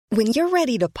When you're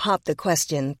ready to pop the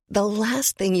question, the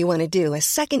last thing you want to do is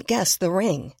second-guess the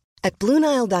ring. At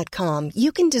BlueNile.com,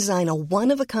 you can design a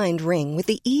one-of-a-kind ring with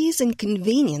the ease and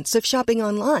convenience of shopping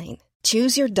online.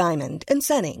 Choose your diamond and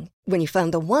setting. When you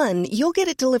find the one, you'll get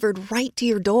it delivered right to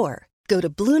your door. Go to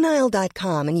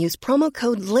BlueNile.com and use promo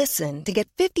code LISTEN to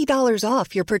get $50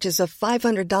 off your purchase of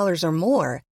 $500 or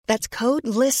more. That's code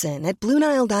LISTEN at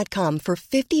BlueNile.com for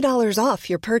 $50 off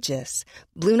your purchase.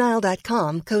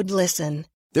 BlueNile.com, code LISTEN.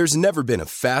 There's never been a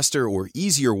faster or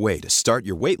easier way to start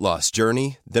your weight loss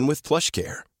journey than with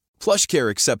PlushCare. PlushCare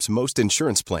accepts most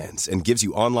insurance plans and gives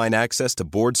you online access to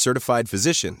board-certified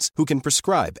physicians who can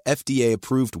prescribe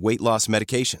FDA-approved weight loss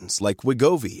medications like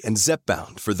Wegovy and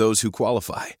Zepbound for those who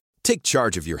qualify. Take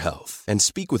charge of your health and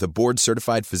speak with a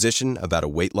board-certified physician about a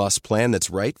weight loss plan that's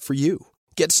right for you.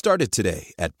 Get started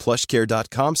today at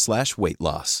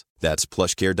plushcare.com/weight-loss. That's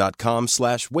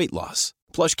plushcare.com/weight-loss.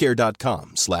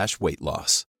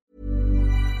 plushcare.com/weight-loss.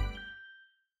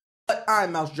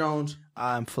 I'm Mouse Jones.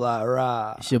 I'm Fly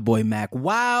Rod. It's your boy Mac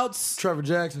Wilds. Trevor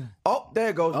Jackson. Oh, there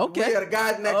it goes. Okay. We got a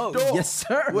guy next door. Yes,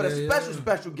 sir. With a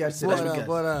special guest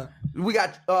today. We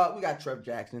got Trevor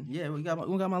Jackson. Yeah, we got my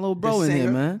little bro in here,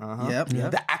 man. Yep.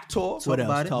 The actor. What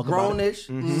else? Talk Grownish.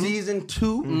 Season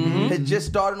 2 has just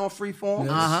started on Freeform.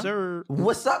 Yes, sir.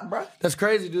 What's up, bro? That's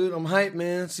crazy, dude. I'm hyped,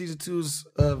 man. Season 2 is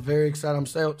very excited. I'm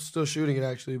still shooting it,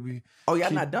 actually.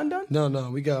 Y'all not done? No,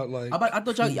 we got like... I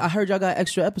thought I heard y'all got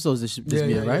extra episodes this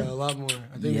year, right? Yeah, a lot more.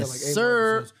 I think we got like 8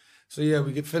 sir. episodes. So yeah,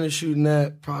 we get finished shooting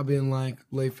that probably in like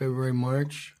late February,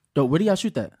 March. Yo, where do y'all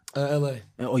shoot that? LA.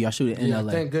 Oh, y'all shoot it in LA.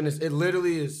 Thank goodness. It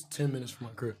literally is 10 minutes from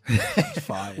my crib. It's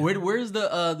fire. Where's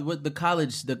the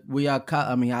college that we are?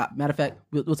 Matter of fact,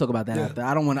 we'll talk about that after.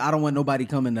 I don't want nobody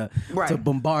coming to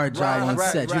bombard y'all on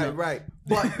set. Right.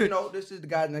 But this is the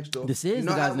guys next door. This is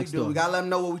the guys next door. We gotta let them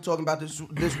know what we're talking about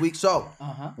this week. So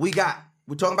we're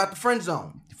talking about the friend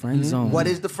zone. Friend zone. What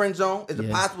is the friend zone? Is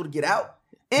it possible to get out?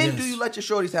 And do you let your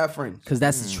shorties have friends? Because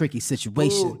that's a tricky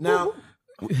situation. Ooh, now.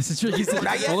 It's a tricky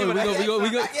situation. We're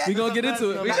gonna get into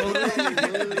it.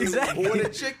 Exactly. When a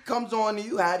chick comes on to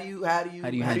you, how do you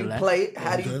play it?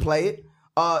 How do you play it?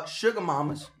 Sugar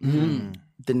mamas.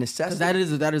 The necessity. That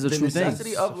is a true thing. The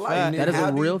necessity of life. That is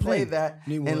a real thing. Play that.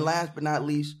 And last but not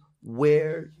least,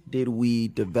 where did we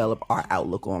develop our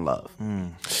outlook on love?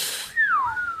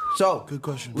 So, good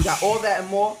question. We got all that and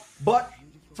more. But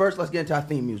first, let's get into our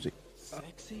theme music.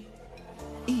 Sexy,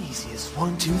 easiest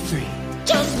 1, 2, 3.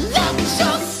 Just let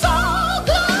your soul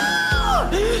go.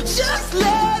 Just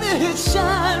let it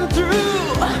shine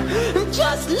through.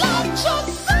 Just let your soul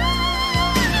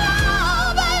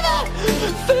go, baby.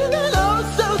 Feeling oh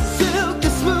so silky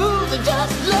smooth.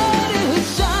 Just let it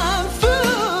shine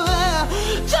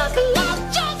through. Just let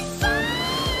your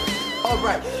soul. All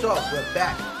right, so we're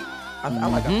back. I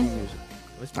like our theme music.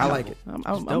 I like it.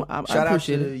 Shout out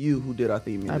to you who did our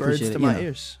theme music. Birds to my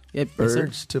ears. Yeah,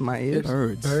 birds to my ears.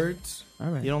 Birds.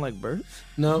 All right. You don't like birds?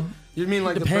 No. You mean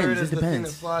like Depends, the bird is it the thing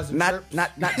depends. that flies and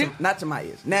Not to my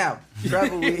ears. Now,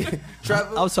 Trevor,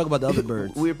 I was talking about the other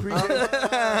birds. We appreciate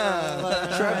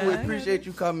Trevor, we appreciate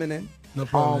you coming in. No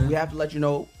problem. We have to let you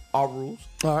know our rules.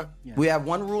 All right. Yeah. We have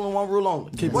one rule and one rule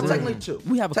only. Well, technically two.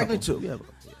 We have a technically couple. two.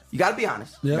 You got to be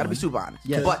honest. Yeah. You got to be super honest.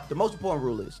 Yes. But the most important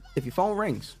rule is if your phone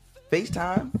rings,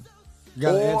 FaceTime, You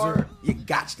gotta or answer. you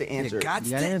got to answer. You got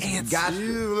to answer. Got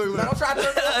to. Now, don't try to.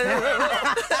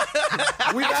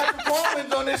 We've had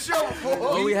performance on this show before.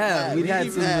 Oh, we have. We've had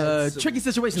some tricky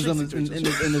situations in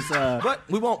this. But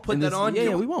we won't put that on.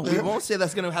 Yeah, we won't. We won't say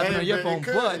that's gonna happen on your phone.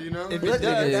 But if it Listen,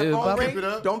 does, if that phone keep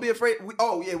ring, don't be afraid. We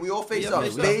all face up.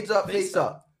 face up. Spades up, face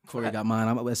up. Corey got mine.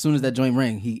 As soon as that joint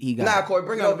ring, he got. Nah, Corey,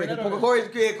 bring it over. Corey's,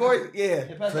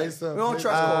 yeah. Face up. We don't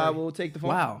trust Corey. We'll take the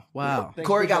phone. Wow.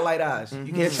 Corey got light eyes.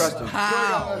 You can't trust him.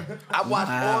 How? I watched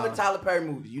all the Tyler Perry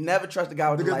movies. You never trust the guy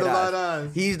with the light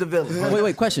eyes. He's the villain.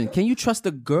 Wait. Question. Can you trust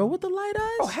the girl with the light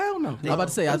eyes? Oh hell no. I'm about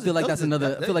to say. I feel like that's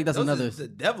another. I feel like that's another. That's the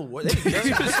devil. That's the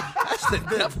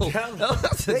devil.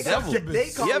 That's the devil.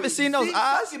 You ever seen those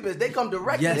eyes? They come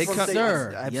directly Yes, from Satan.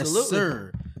 sir. Absolutely. Yes,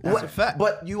 sir. That's a fact.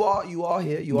 But you are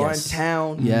here. You are in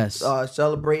town. Yes.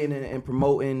 Celebrating and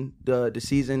promoting the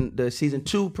season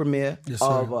 2 premiere Yes, sir.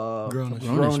 of Grownish.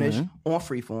 Grownish man. on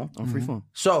Freeform. On Freeform.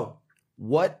 So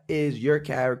what is your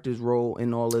character's role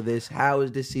in all of this? How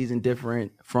is this season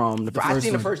different from the first? I've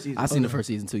seen the first season. I've seen the first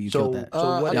season too. You killed that.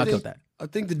 So what? Y'all killed that. I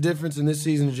think the difference in this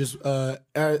season is just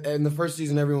in the first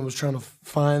season, everyone was trying to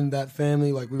find that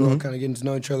family. Like, we were all kind of getting to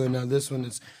know each other. Now this one,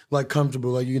 it's like comfortable.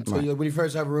 Like, you can tell, like, when you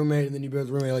first have a roommate and then you be with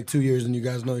a roommate like 2 years and you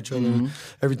guys know each other and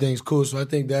everything's cool. So I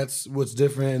think that's what's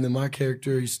different. And then my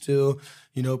character, he's still,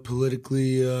 you know,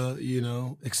 politically, you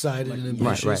know, excited and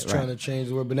ambitious, trying to change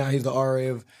the world. But now he's the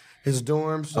RA of his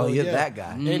dorm. So, you're that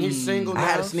guy. And he's single now. I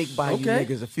had to sneak by you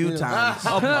niggas a few times.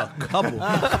 A couple.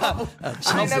 I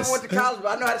never went to college,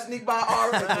 but I know how to sneak by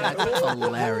RA.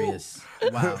 Hilarious.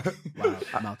 Wow.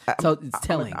 So it's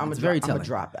telling. It's very telling. I'm a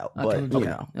dropout, but you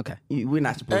know, okay. We're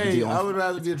not supposed to be on. I would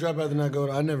rather be a dropout than not go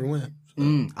to. I never went.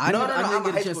 I didn't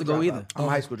get a chance to go either. I'm a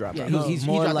high school dropout. Yeah, he's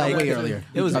more like way earlier.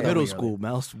 It was middle school,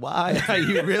 Mouse. Why are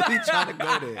you really trying to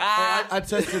go there? I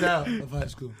tested out of high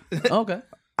school. Okay.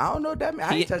 I don't know what that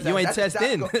means. You ain't test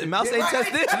in. Mouse ain't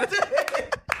test in.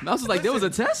 Mouse was like, there was a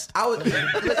test? I was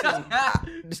listen.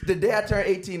 The day I turned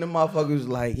 18, the motherfucker was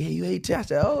like, "Yeah, you 18." I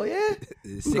said, "Oh yeah."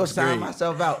 I'm gonna sign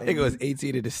myself out. It was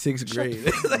 18 in the 6th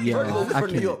grade. Yeah,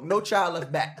 from New York. No child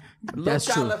left back. That's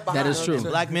true. That is true.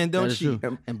 Black men don't cheat.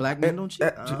 And black men don't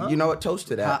cheat. You know what? Toast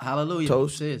to that. Hallelujah.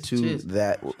 Toast Cheers. to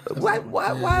that. Why?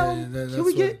 Can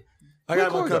we get? I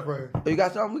got my cup right here. Oh, you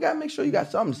got something? We gotta make sure you got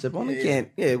something to sip on. We can't.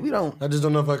 Yeah, we don't. I just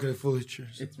don't know if I could fully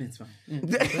cheers. It's fine.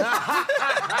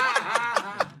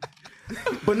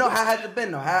 But no, how has it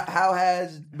been though? How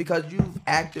has, because you've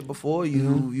acted before,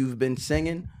 you've been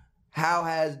singing. How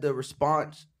has the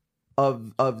response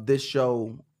of this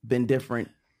show been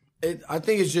different? I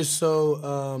think it's just so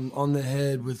on the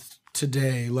head with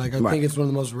today. Like, I think it's one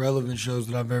of the most relevant shows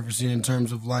that I've ever seen in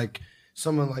terms of like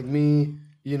someone like me.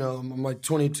 You know, I'm like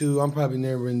 22. I'm probably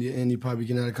never in the end. You probably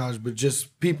getting out of college, but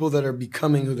just people that are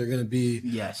becoming who they're going to be.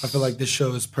 Yes. I feel like this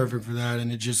show is perfect for that,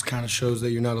 and it just kind of shows that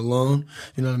you're not alone.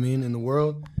 You know what I mean, in the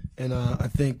world. And I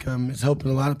think it's helping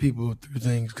a lot of people through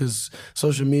things, because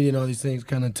social media and all these things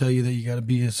kind of tell you that you got to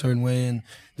be a certain way, and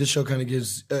this show kind of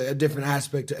gives a different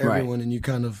aspect to everyone, and you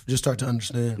kind of just start to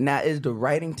understand. Now, is the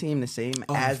writing team the same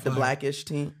as the Blackish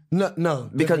team? No.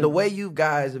 Because the way you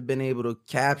guys have been able to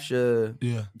capture,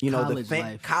 you know,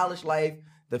 college life,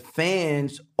 the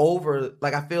fans over,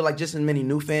 like, I feel like just as many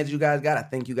new fans you guys got, I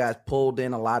think you guys pulled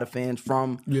in a lot of fans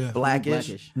from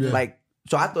Blackish. Yeah. Like,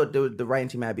 so I thought the writing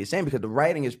team had to be the same, because the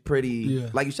writing is pretty,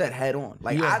 like you said, head on.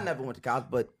 Like, I never went to college,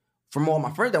 but from all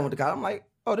my friends that went to college, I'm like,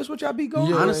 oh, this what y'all be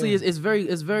going? Honestly, it's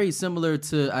very similar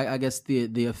to I guess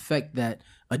the effect that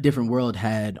A Different World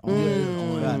had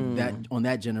on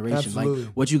that generation. Absolutely.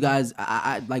 Like what you guys,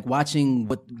 I like watching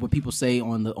what people say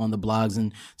on the blogs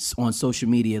and on social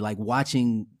media. Like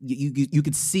watching, you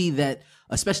could see that,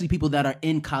 especially people that are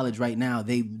in college right now,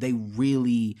 they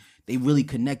really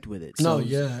connect with it. So,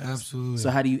 absolutely. So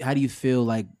how do you feel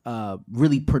like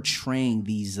really portraying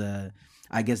these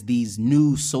I guess these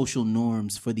new social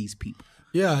norms for these people?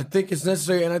 Yeah, I think it's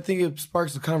necessary, and I think it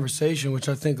sparks a conversation, which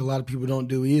I think a lot of people don't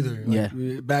do either.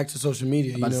 Like, back to social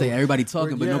media. I'm about to say, everybody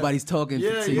talking, but nobody's talking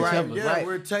to each other. Yeah,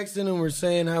 we're texting and we're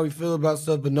saying how we feel about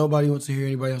stuff, but nobody wants to hear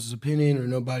anybody else's opinion, or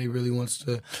nobody really wants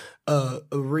to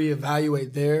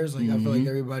reevaluate theirs. Like, I feel like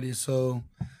everybody is so,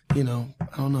 you know,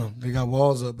 I don't know, they got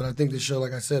walls up, but I think the show,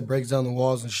 like I said, breaks down the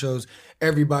walls and shows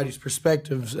everybody's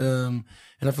perspectives.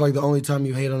 And I feel like the only time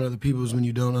you hate on other people is when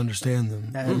you don't understand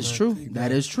them. That is true.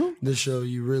 That is true. This show,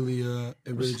 you really, it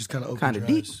really just kind of opens your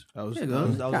deep. eyes. That was my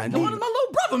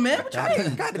little brother, man. What you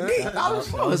mean? Kind of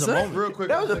deep. Real quick.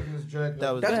 That was a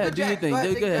Go ahead, do your thing. Go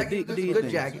ahead, do your thing. Good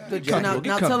jacket.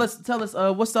 Now tell us,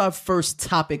 what's our first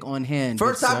topic on hand?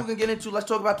 First topic we can get into. Let's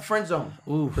talk about the friend zone.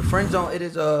 Ooh. The friend zone. It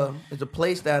is a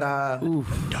place that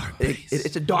dark place.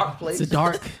 It's a dark place. It's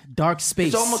a dark space.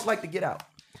 It's almost like the Get Out.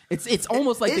 It's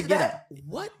almost like the Get Out.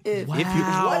 What if? Wow.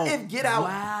 What if Get Out?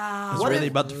 Wow. It's really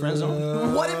about the friend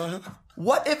zone.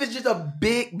 What if it's just a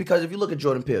big? Because if you look at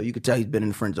Jordan Peele, you could tell he's been in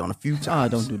the friend zone a few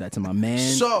times. Don't do that to my man.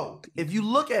 So if you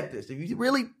look at this, if you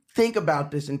really think about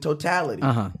this in totality,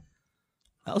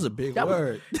 That was a big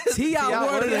word. T.I.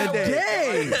 word of the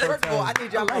day. First of all, I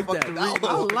need y'all motherfuckers to read.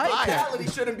 I like that.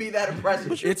 Totality shouldn't be that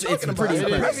impressive. It's pretty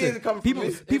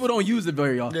impressive. People don't use it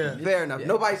very often. Yeah. Fair enough.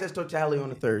 Nobody says totality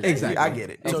on a Thursday. Exactly. I get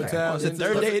it. Totality. It's the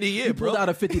third day of the year, bro. Pulled out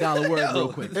a $50 word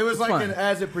real quick. It was like an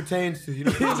as it pertains to, you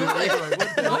know.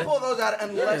 Don't pull those out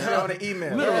unless you're on an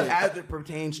email. As it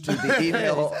pertains to the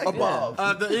email above.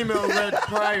 The email read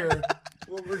prior.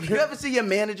 You ever see your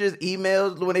manager's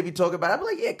emails when they be talking about it? I be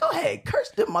like, yeah, go ahead, curse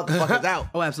them motherfuckers out.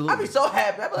 Oh, absolutely. I be so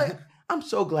happy. I be like, I'm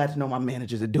so glad to know my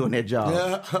managers are doing their job.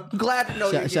 Yeah. Glad to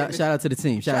know. Shout out to the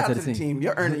team. Shout out to the team.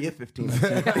 You're earning your 15.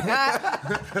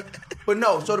 But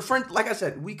no, so the friend, like I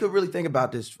said, we could really think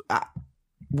about this.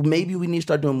 Maybe we need to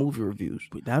start doing movie reviews.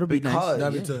 That'll be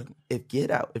nice. Because if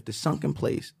Get Out, if The Sunken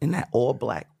Place, in that all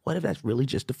black, what if that's really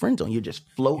just the friend zone? You're just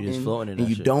floating, and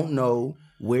you don't know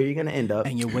where you're gonna end up,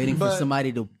 and you're waiting for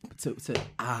somebody to. But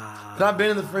I've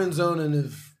been in the friend zone and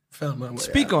have found my way.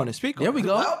 Speak on it. There we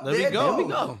go. Well, there we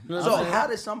go. So how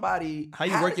did somebody? How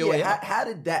you work your way up? How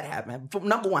did that happen?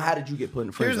 Number one, how did you get put in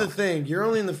the friend zone? Here's the thing: you're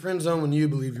only in the friend zone when you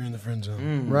believe you're in the friend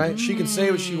zone, right? She can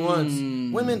say what she wants.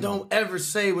 Women don't ever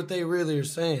say what they really are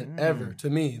saying, ever. To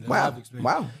me, wow.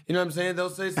 You know what I'm saying? They'll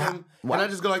say something, and I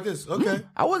just go like this. Okay,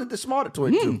 I wasn't the smart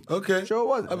toward you. Okay, sure it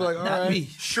wasn't. I'd be like, all right, me.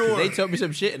 Sure. They told me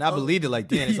some shit, and I believed it. Like,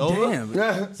 damn, it's over.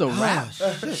 Damn, so rash.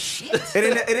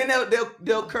 And then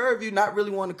they'll curve you, not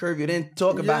really want to curve you. Then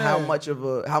talk about how much of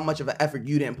an effort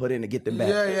you didn't put in to get them back.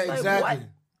 Yeah, like, exactly. What?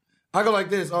 I go like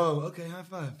this. Oh, okay, high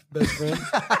five, best friend.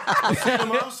 See you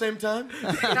tomorrow, same time.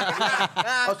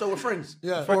 Oh, so we're friends.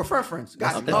 Yeah, we're friends.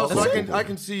 Got you. Oh, so I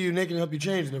can see you naked and help you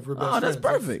change, and if we're best friends. Oh, that's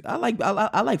perfect. I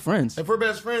like friends. If we're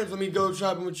best friends, let me go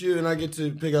shopping with you, and I get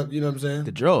to pick up. You know what I'm saying?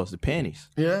 The drawers, the panties.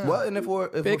 Yeah. Well, and if we're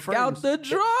friends, out the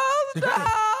drawers.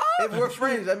 If we're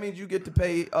friends, that means you get to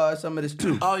pay some of this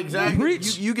too. Oh, exactly.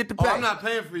 You get to pay. Oh, I'm not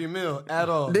paying for your meal at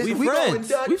all. We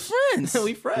friends. We friends.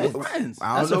 We friends.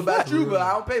 I don't know about you, but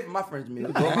I don't pay for my friends'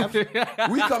 meals.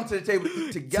 We come to the table to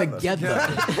eat together.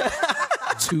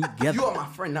 Together. You are my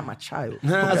friend, not my child.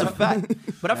 That's a fact.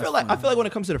 But I feel like when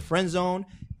it comes to the friend zone,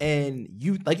 and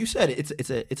you, like you said,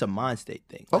 it's a mind state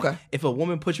thing. Like, okay. If a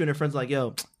woman puts you in her friends, like,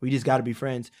 yo, we just got to be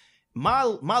friends. My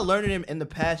learning in the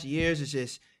past years is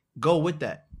just go with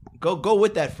that. Go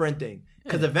with that friend thing.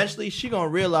 Because eventually she going to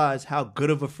realize how good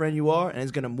of a friend you are, and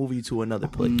it's going to move you to another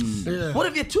place. Yeah. What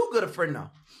if you're too good a friend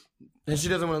now? And she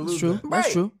doesn't want to lose true. that.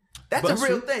 That's true. That's a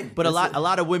real thing. But a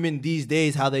lot of women these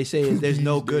days, how they say is there's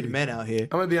no good men out here.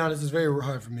 I'm gonna be honest, it's very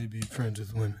hard for me to be friends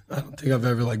with women. I don't think I've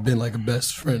ever been like a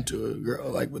best friend to a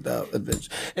girl without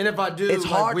adventure. And if I do, it's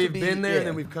hard we've to been there and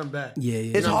then we've come back. Yeah.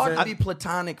 It's hard to be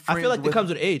platonic friends. I feel like it comes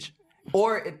with age.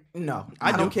 I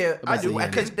don't care. I do.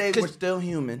 Because we're still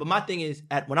human. But my thing is,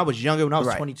 when I was younger, when I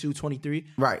was 22, 23,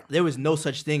 there was no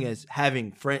such thing as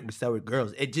having friends that were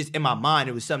girls. It just, in my mind,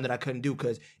 it was something that I couldn't do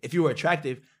because if you were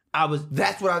attractive,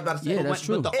 That's what I was about to say. Yeah, that's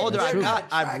true. But the older I got,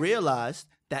 I realized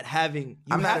that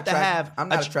I'm not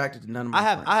attracted to none of my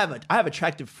friends. I have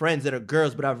attractive friends that are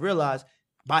girls, but I've realized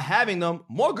by having them,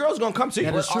 more girls gonna come to you.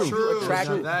 That is true.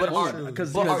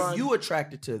 But are you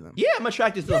attracted to them? Yeah, I'm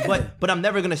attracted to them, but I'm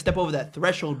never gonna step over that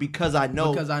threshold because I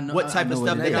know what type of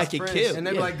stuff they can kill. And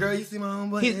they're like, girl, you see my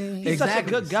homeboy? He's such a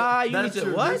good guy. You need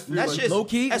to what? That's just low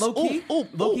key.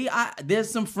 There's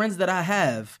some friends that I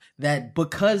have that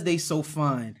because they so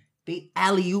fine, they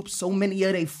alley-oop so many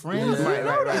of their friends. Right.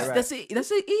 That's it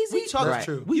easy. We talk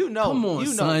true. Come on,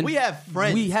 son. We have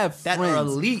friends. That are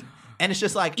elite. And it's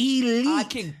just like elite. I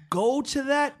can go to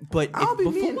that, but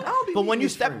if you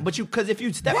step past,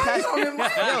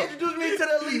 introduce me to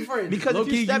the elite friends. Because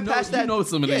if you step past that, you know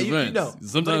some of these friends. You know.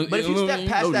 Sometimes, but if you step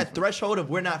past that threshold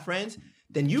of we're not friends,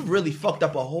 then you've really fucked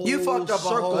up a whole. You fucked up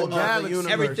circle a whole of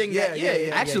universe. Everything. Yeah.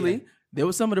 Actually, there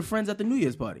was some of the friends at the New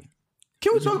Year's party.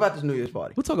 Can we talk about this New Year's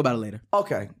party? We'll talk about it later.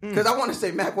 Okay, because I want to say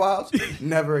Mac Wilds,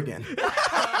 never again.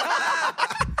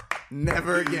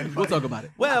 Never again. We'll talk about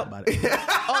it. We'll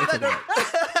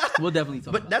definitely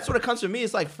talk. But that's what it comes to me.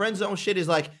 It's like friend zone shit is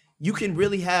like you can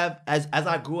really have. As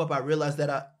I grew up, I realized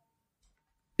that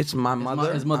it's my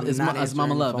mother. It's Mama Love.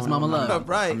 It's Mama Love.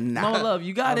 Right. Mama Love.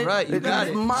 You got it. Right. You got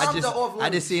it. I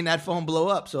just seen that phone blow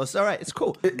up, so it's all right. It's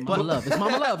cool. Mama Love. It's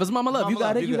Mama Love. It's Mama Love. You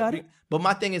got it. You got it. But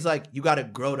my thing is like you got to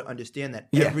grow to understand that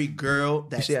every girl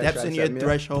that steps in your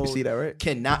threshold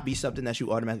cannot be something that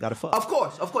you automatically got to fuck. Of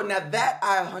course. Now that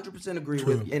I 100% agree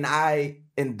with,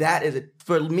 and that is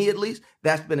for me at least,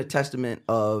 that's been a testament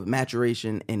of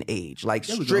maturation and age. Like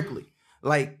strictly,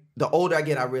 like the older I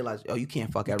get, I realize, you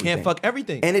can't fuck everything. Can't fuck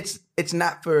everything, and it's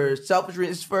not for selfish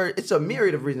reasons. It's a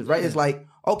myriad of reasons, right? It's like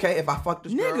okay, if I fuck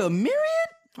this girl, myriad.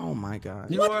 Oh my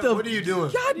God! What are you doing?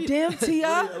 Goddamn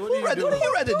T.I. Who read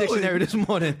the dictionary this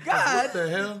morning? God, what the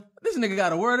hell? This nigga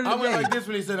got a word of the day. I went like this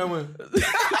when he said I went. And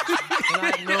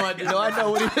I had no idea. I know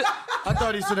what he. I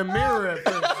thought he said a mirror at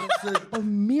first. A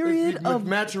myriad of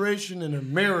maturation and a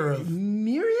mirror of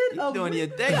myriad of doing your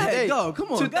thing. Hey, go,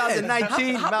 come on.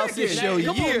 2019 Mouse Show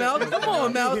year. Come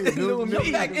on, Mouse.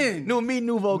 Come back in. New me,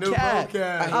 new vocab.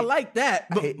 I like that.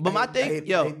 But my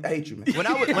thing, I hate you, man.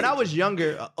 When I was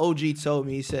younger, OG told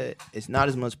me, he said, it's not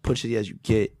as much pussy as you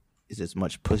get, it's as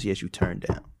much pussy as you turn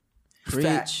down.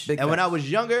 Preach. And when I was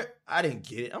younger, I didn't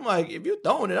get it. I'm like, if you're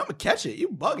throwing it, I'm gonna catch it. You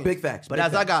bugging. Big facts. But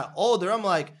as I got older, I'm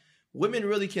like, women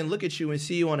really can look at you and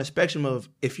see you on a spectrum of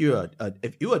if you're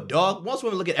a dog. Most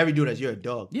women look at every dude as you're a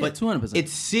dog. Yeah, but 200%.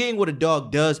 It's seeing what a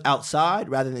dog does outside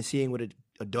rather than seeing what a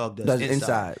dog does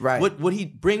inside. Right. What he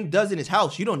does in his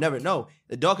house, you don't never know.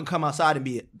 The dog can come outside and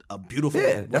be a beautiful.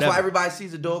 Yeah, that's whatever. why everybody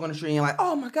sees a dog on the street and you're like,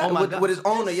 oh my God. With his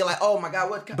owner, you're like, oh my God,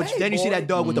 what? But then you see that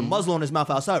dog with the muzzle on his mouth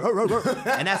outside,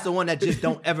 and that's the one that just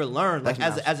don't ever learn. Like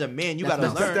as a man, you gotta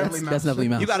learn. That's definitely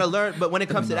mouse. You gotta learn. But when it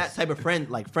comes to that type of friend,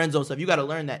 like friend zone stuff, you gotta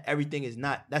learn that everything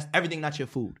not your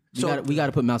food. We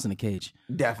gotta put mouse in the cage.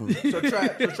 Definitely. So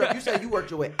Trev, you said you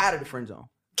worked your way out of the friend zone.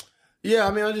 Yeah,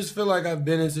 I mean, I just feel like I've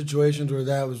been in situations where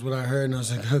that was what I heard, and I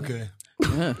was like, okay.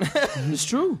 Yeah. It's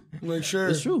true. I'm like, sure.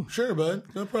 It's true. Sure, bud.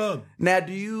 No problem. Now,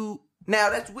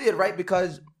 that's weird, right?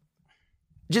 Because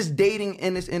just dating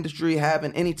in this industry,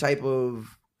 having any type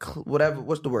of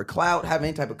clout, having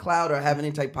any type of clout or having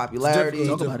any type of popularity,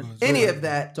 Talk about it. any of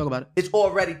that. Talk about it. It's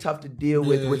already tough to deal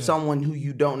with someone who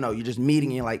you don't know. You're just meeting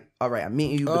and you're like, all right, I'm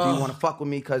meeting you, but do you want to fuck with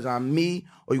me because I'm me,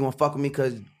 or you want to fuck with me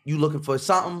because you looking for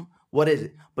something? What is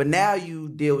it? But now you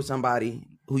deal with somebody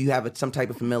who you have some type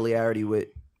of familiarity with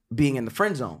being in the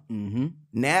friend zone. Mm-hmm.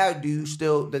 Now, does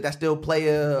that still play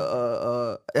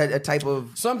a type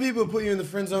of... Some people put you in the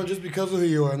friend zone just because of who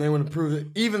you are, and they want to prove it,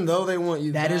 even though they want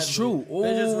you. That badly. is true.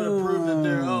 They just want to prove that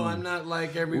I'm not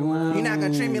like everyone else. You're not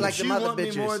going to treat me like the other want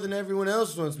bitches. Me more than everyone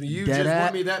else wants me. You just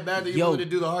want me that bad that you're willing to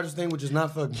do the hardest thing, which is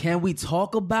not fucking. Can we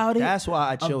talk about it? That's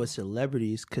why I chill with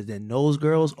celebrities, because then those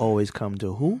girls always come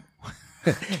to who?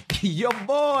 Your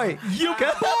boy.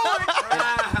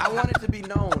 I wanted to be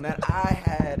known that I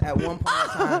had, at one point in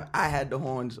time, I had the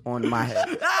horns on my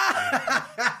head.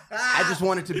 I just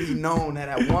wanted to be known that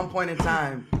at one point in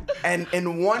time, and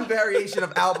in one variation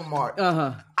of album art,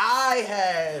 I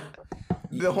had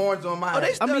the horns on my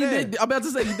head. I'm about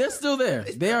to say, they're still there.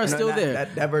 They are still there.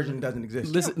 That version doesn't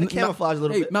exist. Listen, camouflage a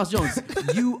little bit. Mouse Jones,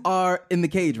 you are in the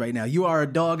cage right now. You are a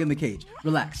dog in the cage.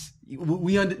 Relax.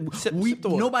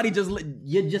 Nobody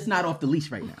you're just not off the leash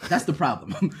right now. That's the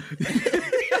problem.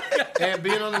 And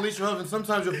being on the leash, and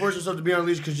sometimes you force yourself to be on a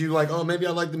leash because you like, oh, maybe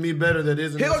I like the me better that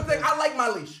isn't. Here's the thing, I like my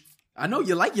leash. I know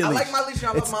you like your leash. I like my leash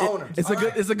and I love my owner.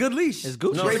 It's a good leash. It's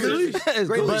Gucci. No, Great leash.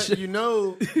 Great leash. But you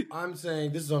know, I'm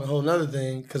saying this is on a whole nother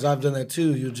thing because I've done that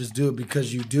too. You'll just do it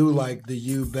because you do like the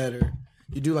you better.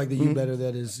 You do like the you better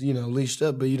that is, leashed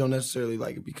up, but you don't necessarily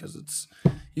like it because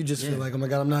you just feel like, oh my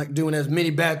God, I'm not doing as many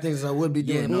bad things as I would be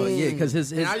doing.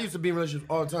 Because and I used to be in relationships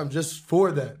all the time just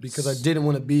for that because I didn't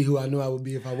want to be who I knew I would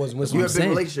be if I wasn't with someone. You're a big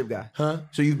relationship guy. Huh?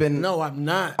 So you've been... No, I'm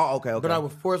not. Oh, okay. But I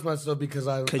would force myself because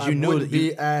I you knew wouldn't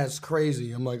be as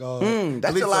crazy. I'm like, oh.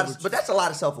 That's a lot but that's a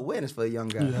lot of self-awareness for a young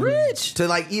guy. Rich. To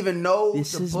like even know...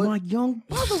 This is my young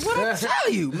brother. What I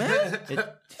tell you, man?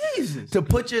 Jesus. To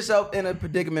put yourself in a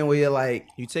predicament where you're like...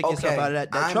 You take yourself out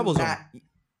of that trouble zone.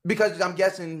 Because I'm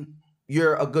guessing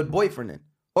you're a good boyfriend then.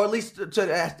 Or at least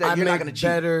to ask that you're not going to cheat.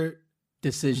 Better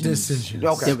decisions.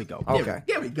 Okay. There we go. Okay.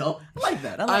 There we go. I like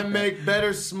that. I make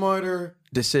better, smarter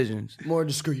decisions. More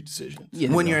discreet decisions. Yeah,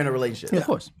 when you're in a relationship. Yeah, of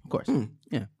course.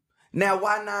 Yeah. Now,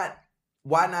 why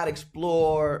not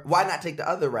explore, why not take the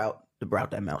other route, the route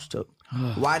that Mouse took?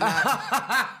 Why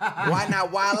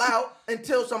not wild out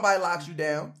until somebody locks you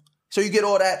down? So you get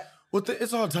all that. Well,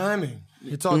 it's all timing.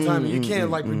 It's all timing. You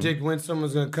can't predict when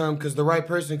someone's gonna come because the right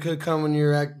person could come when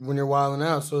you're wilding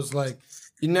out. So it's like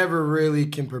you never really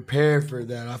can prepare for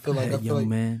that. I feel like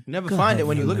man. You never find it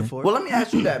when you're looking for it. Well, let me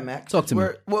ask you that, Mac. Talk to me.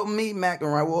 Well, me, Mac,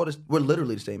 and Ryan, we're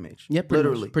literally the same age. Yeah,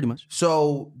 pretty much.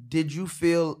 So did you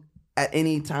at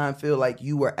any time feel like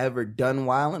you were ever done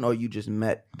wilding, or you just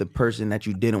met the person that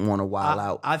you didn't want to wild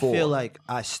out? I feel like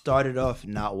I started off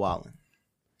not wilding.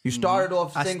 You started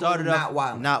off single, not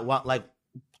wilding. Not wild, like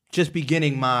just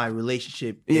beginning my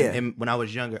relationship. When I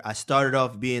was younger, I started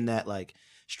off being that like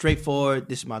straightforward.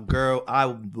 This is my girl. I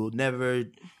will never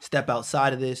step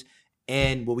outside of this.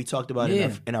 And what we talked about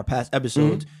in our past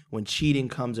episodes, when cheating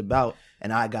comes about,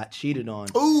 and I got cheated on.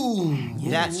 Ooh,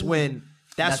 that's when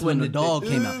the dog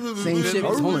came out. Same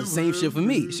shit. Same shit for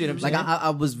me. You see what I'm saying? Like I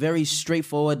was very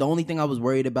straightforward. The only thing I was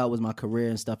worried about was my career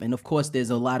and stuff. And of course, there's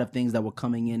a lot of things that were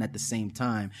coming in at the same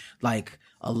time, like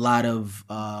a lot of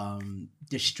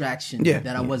distractions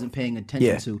that I wasn't paying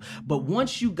attention to. But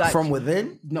once you got from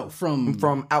within,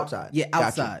 from outside,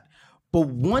 outside. Gotcha. But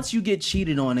once you get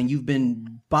cheated on and you've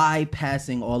been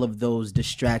bypassing all of those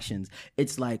distractions,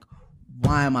 it's like,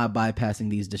 why am I bypassing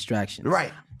these distractions?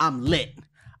 Right, I'm lit.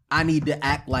 I need to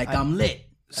act like I'm lit.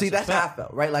 See, that's how I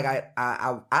felt, right? Like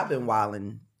I've been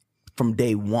wilding from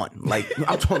day one. Like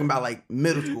I'm talking about like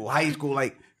middle school, high school,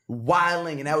 like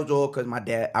wilding, and that was all because my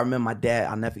dad. I remember my dad.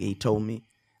 I'll never forget. He told me,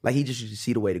 like, he just used to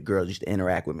see the way the girls used to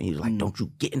interact with me. He was like, "Don't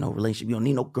you get in no relationship. You don't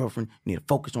need no girlfriend. You need to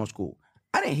focus on school."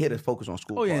 I didn't hear the focus on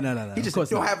school. Oh yeah, part. no. He just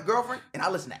said, "You don't have a girlfriend," and I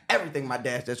listened to everything my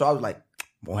dad said. So I was like,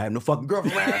 "Won't have no fucking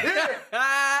girlfriend around here.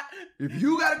 If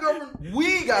you got a girlfriend,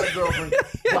 we got a girlfriend,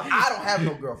 but I don't have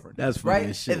no girlfriend." That's funny right.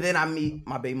 as shit. And then I meet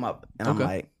my baby mother, and I'm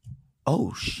like,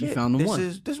 "Oh shit, You found the one.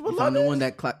 This is what you love found the is?" one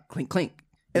that clink clink.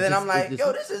 And then I'm like,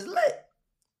 "Yo, this is lit."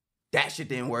 That shit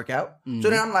didn't work out. So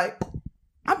then I'm like,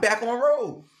 I'm back on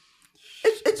road.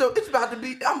 It's about to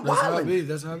be. I'm wilding.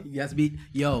 That's how it be. You have to be,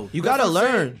 yo. You gotta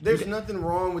learn. There's nothing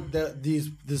wrong with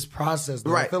this process.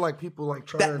 Though. Right. I feel like people like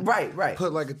try to right.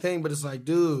 put like a thing, but it's like,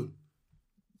 dude.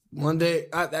 One day,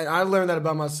 I learned that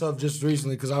about myself just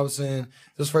recently because I was saying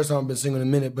this is the first time I've been single in a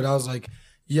minute, but I was like,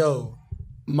 yo,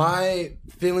 my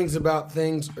feelings about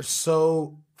things are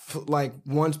so like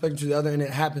one spectrum to the other, and it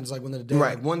happens like one of the day.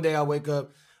 Right. Like one day I wake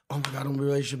up, oh my god, I'm in a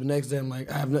relationship. The next day I'm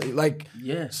like, I have no like.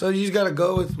 Yeah. So you just gotta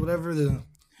go with whatever the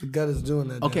gut is doing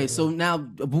that day. Okay, so now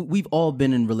we've all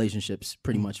been in relationships,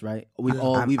 pretty much, right?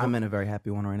 I'm in a very happy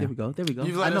one right now. There we go.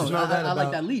 You've I let know. us know that I like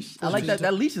about- that leash. I like that.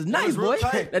 That leash is nice, boy.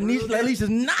 tight. That leash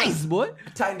is nice, boy. I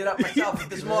tightened it up myself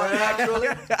this morning, actually.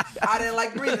 I didn't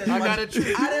like breathing as much. I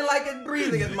didn't like it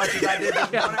breathing as much as I did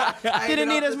this morning. I Didn't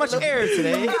need as much air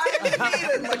today. I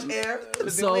didn't need as much air. The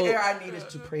So- only air I need is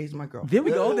to praise my girl. There we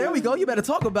go. You better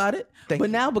talk about it. Thank but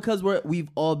you. now because we've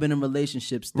all been in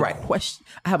relationships, Right.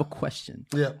 I have a question.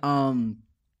 Yeah.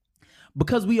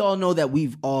 Because we all know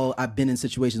that I've been in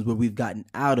situations where we've gotten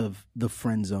out of the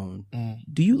friend zone.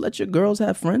 Do you let your girls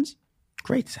have friends?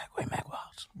 Great segue, Mac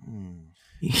Wells.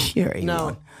 Here,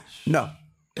 No. No.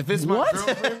 If it's my What?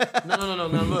 girlfriend, no.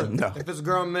 Look, No. if it's a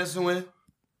girl I'm messing with,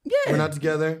 Yeah. we're not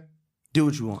together. Do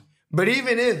what you want. But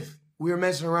even if we were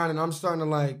messing around and I'm starting to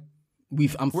like,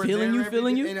 I'm we're feeling there you, every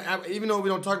feeling day, you. and even though we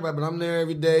don't talk about it, but I'm there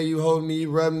every day. You hold me,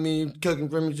 you rub me, you cooking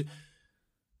for me.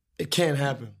 It can't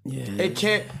happen. Yeah. It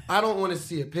can't. I don't want to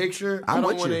see a picture. I I'm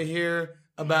don't with want to you. hear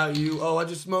about you. Oh, I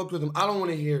just smoked with him. I don't want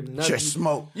to hear nothing. Just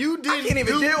smoke. You didn't. I can't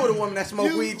even do- deal with a woman that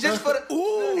smoke you- weed just for the.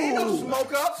 Ooh, ain't no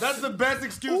smoke up. That's the best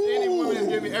excuse any woman has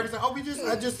given me every time. Oh,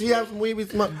 I just he have some weed we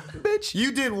smoke. Bitch,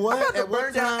 You did I'm what? about to At what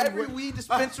burn down time? every weed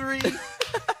dispensary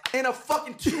in a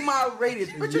fucking 2-mile radius.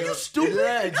 Bitch, are you stupid?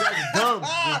 Yeah, exactly. Dumb.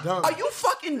 You're dumb. Are you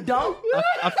fucking dumb?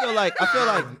 I feel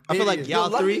like Yo, y'all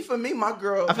lucky three. for me, my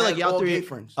girl. I feel like has y'all all three gay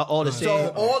friends. are all the same. So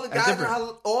all the That's guys,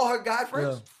 different. all her guy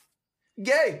friends,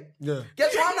 gay. Yeah.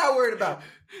 Guess what I'm not worried about?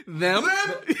 Them.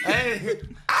 Hey.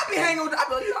 I be hanging with. I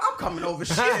be like, I'm coming over.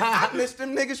 Shit, I miss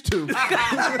them niggas too.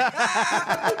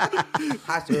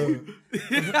 I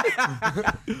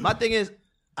see. My thing is,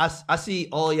 I see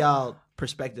all y'all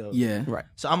perspective. Yeah. Right.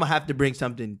 So I'm gonna have to bring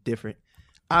something different.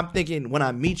 I'm thinking when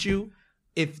I meet you,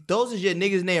 if those is your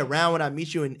niggas and they around when I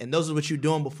meet you, and those is what you're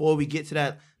doing before we get to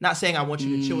that. Not saying I want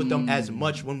you to chill with them as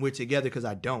much when we're together, because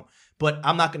I don't. But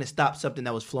I'm not gonna stop something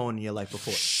that was flowing in your life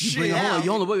before.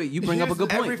 You bring up a good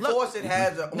point. Every faucet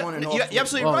has an on and off. You're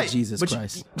absolutely Oh, right. Jesus But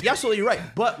Christ. You're absolutely right.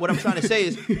 But what I'm trying to say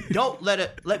is, don't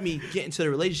let me get into the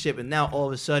relationship and now all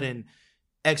of a sudden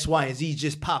X, Y, and Z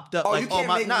just popped up. Oh, like, you can't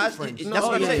make new that's friends. what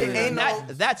I'm yeah, saying. yeah, yeah.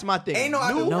 That's my thing. Ain't no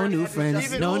other No word new that friends.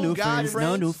 exists. No Even new old guy friends.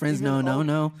 No new friends. even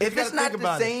No. old- If You it's gotta not think the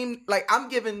about it. same, like I'm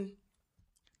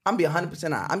be 100%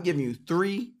 honest. I'm giving you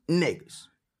 3 niggas.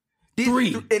 These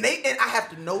 3. and I have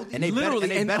to know these. And they better- Literally,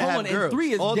 and they and better hold have on, and girls.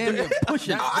 3 is All damn three. near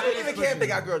pushing. I don't even care if they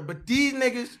got girls, but these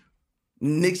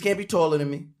niggas can't be taller than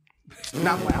me.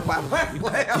 Not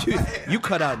You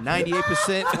cut out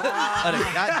 98% of the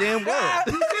goddamn world.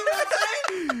 You see what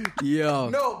I'm saying? Yo.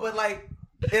 No, but like,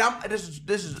 and this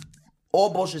is all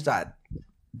bullshit side.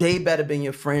 They better been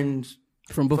your friends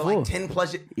From for before. like 10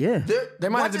 plus years. Yeah. They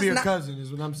might have to be your not, cousin,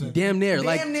 is what I'm saying. Damn near. Damn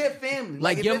Like near family.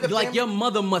 Like if your they're the like family- your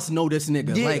mother must know this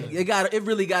nigga. Yeah. Like it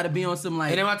really gotta be on some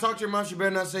like And if I talk to your mom, she better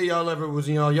not say y'all ever was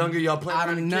younger, y'all playing. I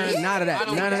don't with none, kids. none of that. I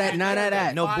don't None of that. care. None of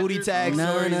that. No 5 booty years tag old. None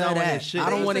stories. of I don't want that. that shit. I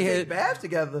don't They wanna used to hear- take baths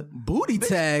together. booty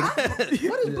tag.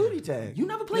 What is booty tag? You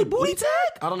never played booty tag?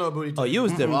 I don't know what booty. Oh, you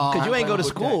was different. Because you ain't go to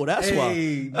school. That's why.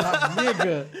 Hey, my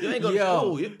nigga. You ain't go to Yo.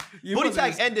 school. You Booty must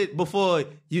tag have- ended before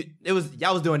you. It was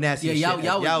y'all was doing nasty. Yeah, shit.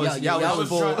 y'all was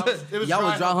full. y'all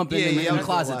was dry humping Yeah, in y'all the was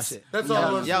closets. watching. That's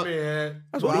all it was Y'all- for me. that.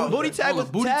 That's what booty tag was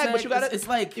tag, but you gotta. It's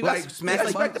like you gotta smack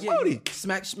respect the booty.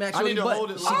 Smack. I need to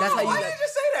hold it. That's how you. Why did you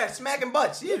just say that? Smacking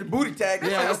butts. Yeah, the booty tag.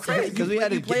 That's crazy. Because we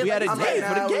had a day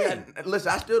for the game.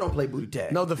 Listen, I still don't play booty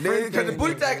tag. No, because the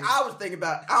booty tag I was thinking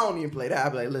about, I don't even play that.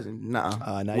 I'd be like, listen,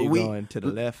 nah. Now you're going to the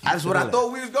left. That's what I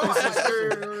thought we was going.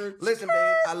 Listen,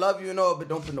 babe, I love you and all, but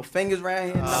don't put no fingers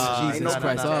around here. Jesus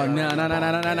Christ! Oh no!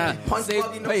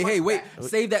 Wait!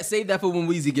 Save that for when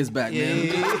Weezy gets back, man.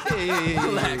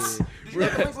 Relax. Yeah,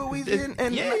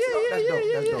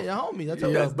 homie. That's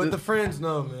okay. But the friends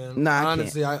know, man. Nah,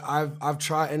 honestly, I've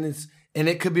tried, and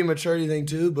it could be a maturity thing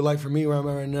too. But like for me, where I'm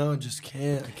at right now, I just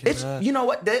can't. I cannot. You know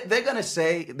what? They're gonna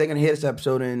hear this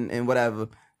episode and whatever.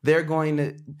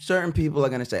 Certain people are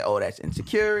gonna say, "Oh, that's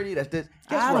insecurity. That's this."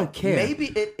 I don't care. Maybe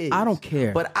it is. I don't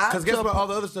care. But because guess what? All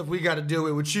the other stuff we got to deal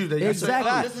with you. Exactly.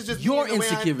 Say, this is just your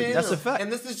insecurity. That's a fact. And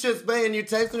this is just and you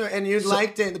texting her and you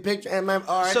liked it in the picture and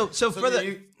all right. So for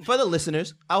the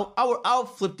listeners, I'll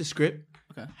flip the script.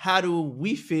 Okay. How do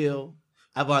we feel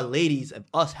of our ladies of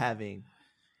us having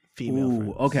female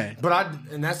friends? Okay.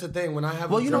 And that's the thing when I have.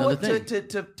 Well, you know what?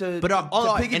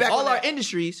 All our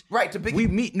industries, right? We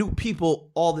meet new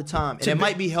people all the time, and it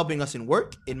might be helping us in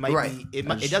work. It might be.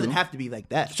 It doesn't have to be like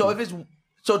that. So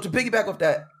to piggyback off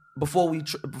that, before we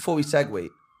segue,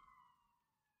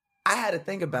 I had to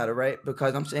think about it, right?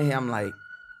 Because I'm sitting here, I'm like,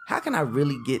 how can I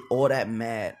really get all that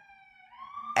mad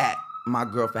at my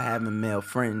girl for having male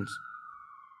friends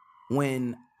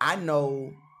when I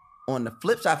know on the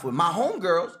flip side for my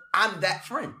homegirls, I'm that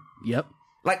friend. Yep.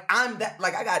 Like I'm that.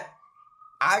 Like I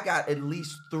got at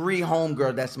least 3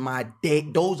 homegirls. That's my day.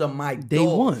 Those are my day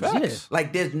ones. Yeah.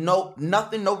 Like there's no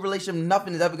relationship.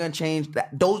 Nothing is ever gonna change.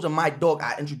 Those are my dog.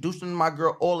 I introduced them to my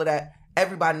girl. All of that.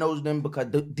 Everybody knows them because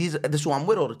this is who I'm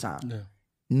with all the time. Yeah.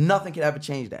 Nothing can ever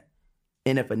change that.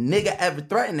 And if a nigga ever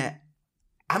threaten that,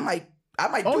 I might.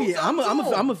 Oh yeah, I'm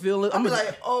a feel it. I'm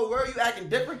like, oh, where are you acting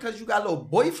different because you got a little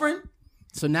boyfriend?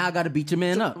 So now I got to beat your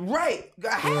man up. Right.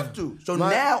 I have to. So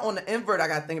now on the invert, I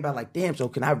got to think about like, damn, so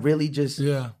can I really just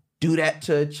do that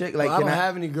to a chick? Like, I don't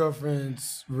have any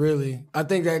girlfriends, really. I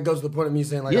think that goes to the point of me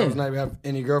saying like I was not even have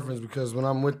any girlfriends because when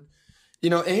I'm with,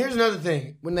 and here's another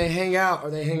thing. When they hang out,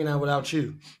 are they hanging out without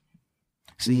you?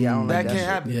 See, I don't that like can't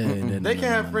happen. Yeah, they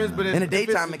can't have friends, but in the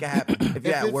daytime it can happen if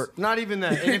you're at work. Not even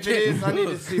that. And if it is, I need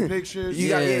to see pictures.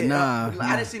 I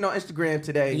didn't see no Instagram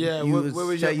today. Yeah, where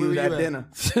was you at dinner?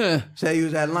 Say you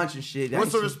was at lunch and shit.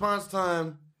 What's the response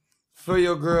time for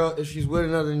your girl if she's with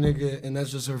another nigga and that's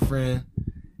just her friend?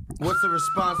 What's the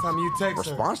response time you text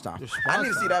her? Response time. I need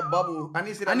to see that bubble. I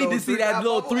need to see that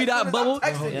little 3-dot bubble.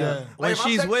 Yeah. When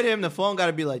she's with him, the phone got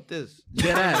to be like this.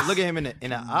 Dead ass. Look at him in the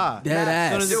eye. Dead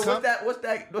ass.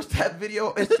 What's that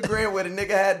video Instagram where the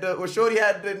nigga had where Shorty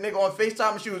had the nigga on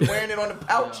FaceTime and she was wearing it on the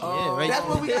pouch? Yeah, right. That's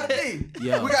what we gotta be.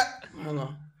 Yeah. Hold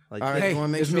on. Like, all right, hey,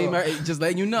 it's me, just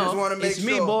letting you know. Just want to make it's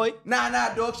me, boy.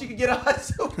 Nah, dog. She can get on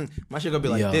too. My shit gonna be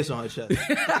like this on her chest.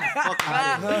 Fuck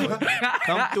out of here.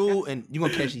 Come through and you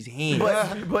gonna catch these hands.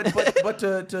 But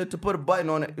to put a button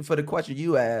on it for the question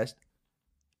you asked,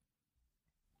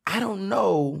 I don't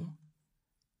know.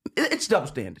 It's double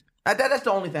standard. That's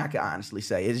the only thing I can honestly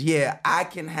say is I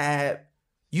can have.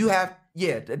 You have.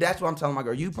 Yeah, that's what I'm telling my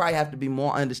girl. You probably have to be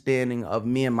more understanding of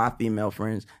me and my female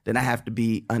friends than I have to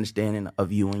be understanding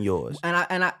of you and yours.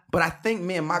 But I think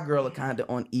me and my girl are kind of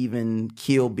on even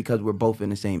keel because we're both in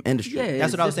the same industry. Yeah,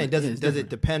 that's what I was saying. Does it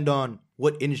depend on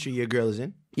what industry your girl is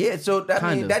in? Yeah, so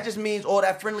that just means all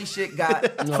that friendly shit got.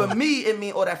 For me, it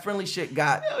means all that friendly shit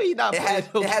got. No, he not. It has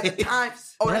a time.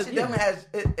 Oh, that shit definitely has.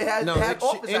 It has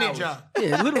office any hours. job.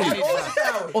 Yeah, literally. Office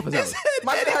hours.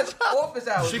 My shit has office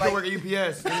hours. She can work at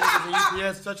UPS.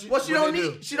 UPS touch it. Well, she don't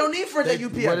need. She don't need friends at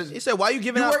UPS. He said, "Why you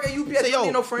giving out?" You work at UPS. You don't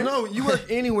need no friends. No, you work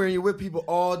anywhere and you're with people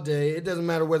all day. It doesn't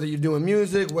matter whether you're doing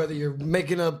music, whether you're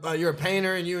making up. You're a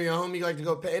painter and you and your homie like to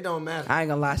go pay. It don't matter. I ain't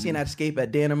gonna lie. I seen that Escape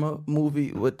at Danima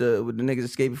movie with the niggas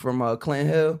escaping from Clinton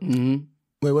Hill. Mm-hmm.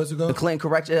 Wait, what's it called? The Clinton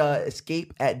Correction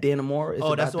Escape at Dannemora.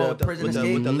 Oh, that's the one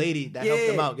with the lady that helped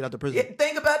them out get out the prison. Yeah,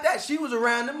 think about that. She was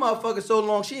around them motherfuckers so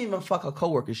long. She didn't even fuck her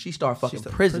coworkers. She started fucking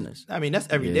prisoners. I mean, that's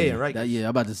every day, right? I'm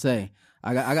about to say.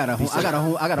 I got a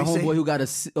homeboy who got a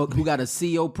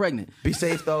CEO pregnant. Be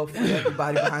safe though. Free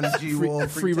everybody behind the G wall.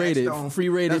 Free rated, free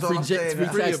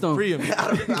Jackstone.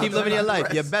 Keep living your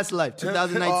life, your best life.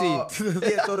 2019.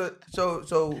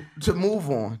 So to move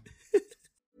on.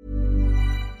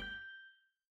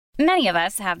 Many of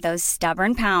us have those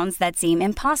stubborn pounds that seem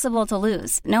impossible to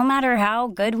lose, no matter how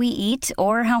good we eat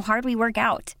or how hard we work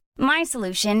out. My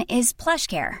solution is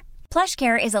PlushCare.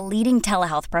 PlushCare is a leading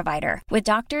telehealth provider with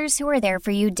doctors who are there for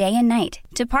you day and night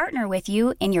to partner with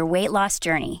you in your weight loss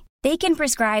journey. They can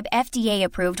prescribe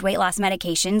FDA-approved weight loss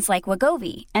medications like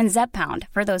Wegovy and Zepbound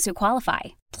for those who qualify.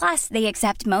 Plus, they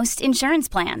accept most insurance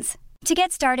plans. To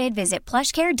get started, visit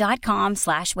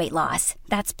plushcare.com/weightloss.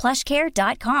 That's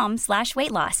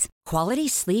plushcare.com/weightloss. Quality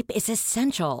sleep is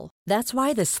essential. That's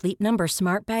why the Sleep Number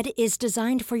Smart Bed is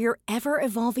designed for your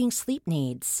ever-evolving sleep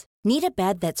needs. Need a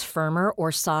bed that's firmer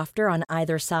or softer on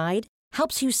either side?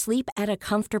 Helps you sleep at a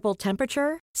comfortable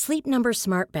temperature? Sleep Number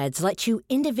Smart Beds let you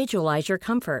individualize your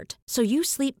comfort, so you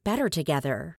sleep better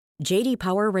together. J.D.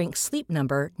 Power ranks Sleep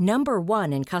Number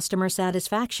 #1 in customer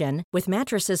satisfaction with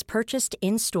mattresses purchased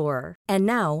in-store. And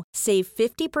now, save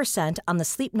 50% on the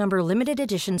Sleep Number Limited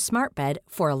Edition Smart Bed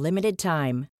for a limited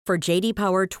time. For J.D.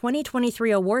 Power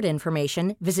 2023 award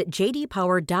information, visit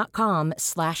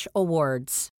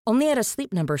jdpower.com/awards. Only at a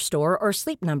Sleep Number store or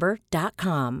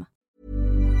sleepnumber.com.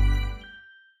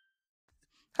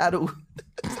 How do...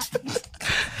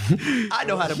 I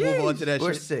know how to move on to that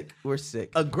shit. We're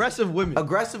sick. Aggressive women.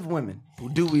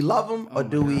 Do we love them or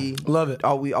do we love it?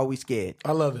 Are we scared?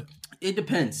 I love it. It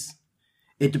depends.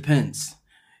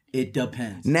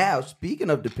 Now, speaking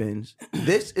of depends,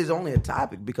 this is only a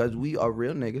topic because we are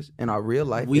real niggas in our real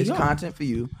life. It's content for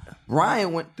you.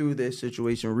 Ryan went through this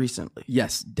situation recently.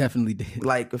 Yes, definitely did.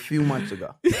 Like a few months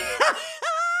ago.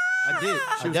 I did.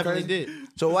 I definitely did.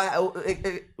 So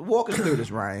walk us through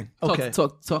this, Ryan. Okay.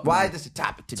 Talk. Why is this a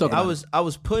topic today? I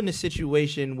was put in a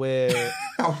situation where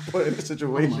I'm put in a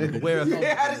situation where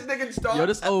how does nigga start? Yo,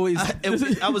 this always.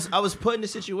 I was put in a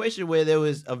situation where there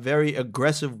was a very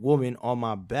aggressive woman on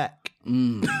my back,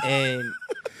 and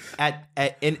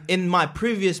in my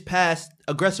previous past,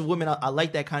 aggressive women I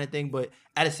like that kind of thing, but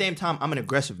at the same time I'm an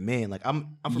aggressive man. Like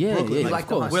I'm from Brooklyn. Yeah, like,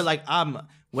 where like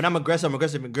when I'm aggressive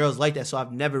and girls like that. So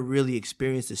I've never really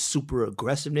experienced this super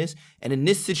aggressiveness. And in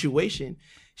this situation,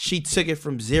 she took it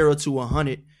from 0 to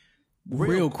 100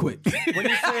 real quick. When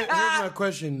you say, here's my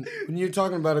question: when you're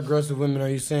talking about aggressive women, are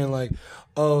you saying like,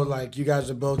 oh, like you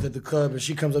guys are both at the club and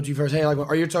she comes up to you first, hey, like,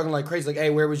 are you talking like crazy, like, hey,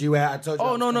 where was you at? I told you.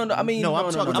 Oh no. I mean,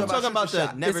 I'm talking about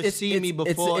the never seen me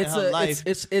before in her life.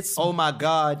 It's oh my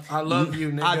God, I love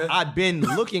you, nigga. I've been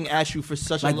looking at you for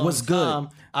such a long what's good? time.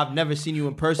 I've never seen you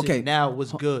in person. Okay, now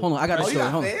what's good? Hold on, I got a story.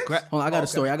 Hold on, I got a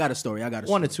story. I got a story.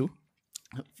 One or two.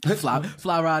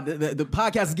 Fly rod. The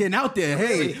podcast is getting out there.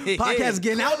 Hey, podcast is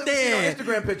getting out there.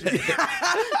 Instagram picture.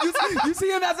 you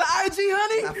see him as an IG,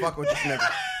 honey? I fuck with this nigga.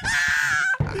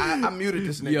 I muted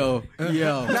this nigga. Yo.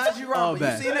 Najee Robert,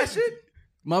 you seen that shit?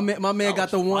 My man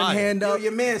got the one hand up. Yo,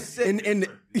 your man sick.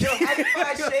 Yo, how you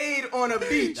find shade on a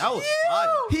beach? That was fire.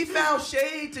 He found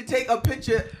shade to take a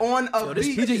picture on a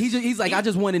beach. He's like, I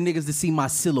just wanted niggas to see my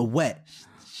silhouette.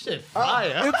 Shit,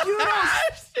 fire. If you don't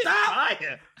stop.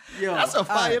 Yo, that's a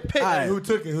fire pic. Right. Who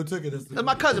took it? That's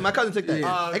my cousin. My cousin took that.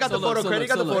 I got the photo credit.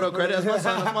 Got the photo credit. That's my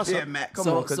son. That's my son. Yeah, Matt. Come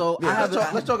on.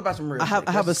 Let's talk about some real. I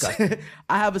have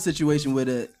a situation with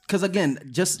it because again,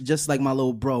 just like my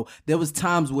little bro, there was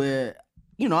times where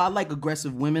I like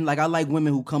aggressive women. Like I like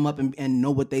women who come up and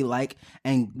know what they like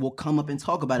and will come up and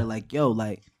talk about it. Like yo,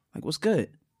 like what's good?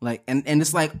 Like and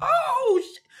it's like oh,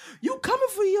 you coming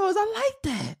for yours? I like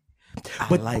that.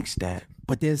 I likes that.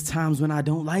 But there's times when I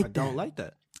don't like that. I don't like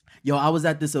that. Yo, I was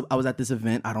at this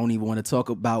event. I don't even want to talk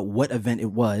about what event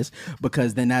it was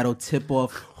because then that'll tip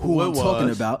off who I'm talking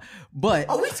about. But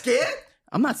are we scared?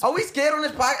 I'm not. Are we scared on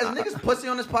this podcast? Is niggas pussy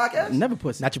on this podcast? Never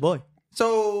pussy. Not your boy.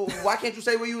 So why can't you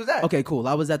say where you was at? Okay, cool.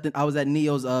 I was at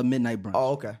Neo's midnight brunch.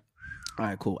 Oh, okay. All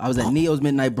right, cool. I was at Neo's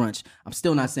midnight brunch. I'm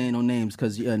still not saying no names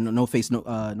because no face, no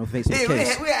case.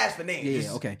 We asked for names.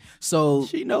 Yeah, okay. So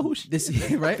she know who she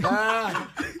is, right?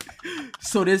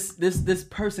 So this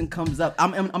person comes up.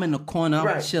 I'm in the corner.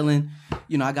 I'm chilling.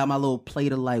 I got my little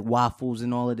plate of like waffles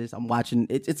and all of this. I'm watching.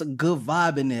 It's a good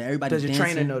vibe in there. Everybody. Does your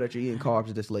trainer know that you're eating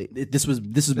carbs this late? This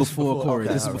is before Corey.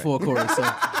 Okay, this is before Corey. So.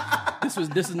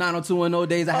 This is 90210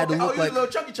 days. I had to look like a little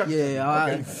chunky. Yeah,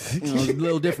 okay. A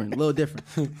little different.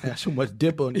 Had too much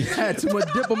dip on you. Had too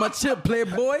much dip on my chip,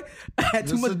 playboy. I had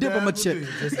too much dip on my chip.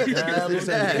 Just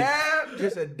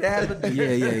a dab.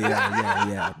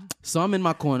 Yeah. So I'm in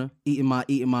my corner eating my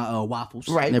waffles.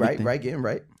 Right. Getting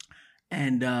right.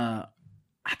 And I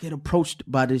get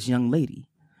approached by this young lady,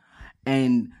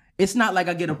 and it's not like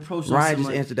I get approached. Ryan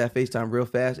just answered that FaceTime real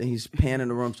fast, and he's panning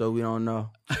the room, so we don't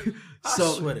know. So,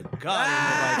 I swear to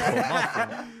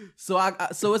God.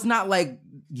 So it's not like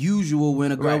usual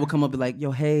when a girl will come up and be like,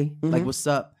 yo, hey, like, what's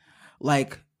up?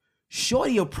 Like,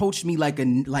 Shorty approached me like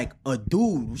a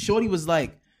dude. Shorty was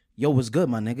like, yo, what's good,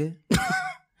 my nigga?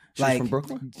 She's from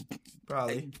Brooklyn?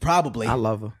 Probably. I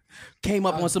love her. Came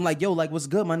up on some like, yo, like, what's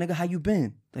good, my nigga? How you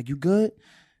been? Like, you good?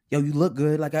 Yo, you look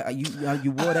good. Like, you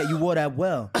wore that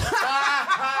well.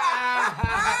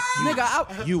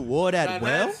 Nigga, You wore that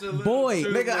well? boy,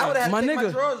 Nigga, I would have my to take my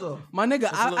nigga, drawers off. my nigga,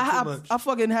 I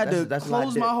fucking had to That's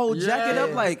close my my whole dick. jacket Yeah.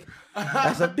 up like,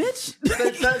 That's a bitch.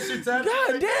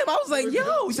 God damn. I was like,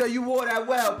 yo. So you wore that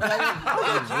well.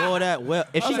 You wore that well.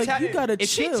 If she like, tapped you gotta if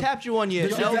she chill. tapped you on your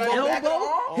Did you tap elbow, your back of the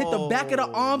arm? Hit the back of the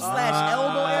arm /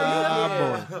 elbow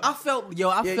area. I felt,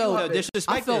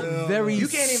 I felt very You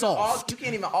can't even soft. argue. You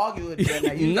can't even argue with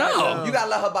that. You No. gotta, you gotta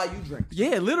let her buy you drinks.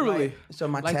 Yeah, literally. Like, so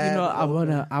my Like, tab, you know, I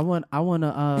wanna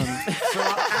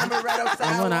amaretto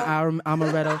sour.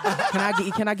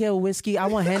 Amaretto. Can I get a whiskey? I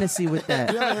want Hennessy with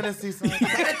that. Yeah, Hennessy, son.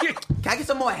 Can I get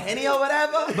some more Henny or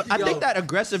whatever? But I think that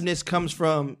aggressiveness comes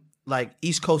from like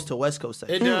East Coast to West Coast.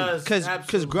 It does.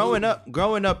 Because growing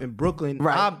up in Brooklyn,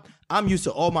 Right. I'm used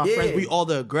to all my Yeah. friends. We all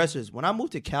the aggressors. When I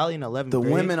moved to Cali in 11th The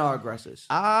grade, women are aggressors.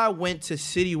 I went to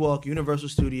City Walk, Universal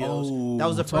Studios. That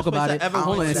was the first Talk place about I it. ever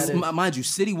Hold on, went. it's- mind you,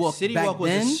 City Walk. City back Walk was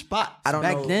then, a spot. I don't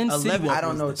back know. then, City 11 Walk. I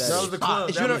don't know what that That is. was the club.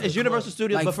 It's, That was it's the Universal club.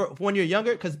 Studios, Like- but for when you're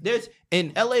younger, because there's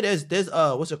in LA, there's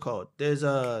what's it called? There's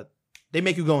they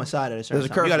make you go inside at a certain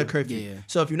There's a time. You got a curfew. curfew. Yeah.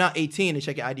 So if you're not 18 and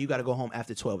check your ID, you got to go home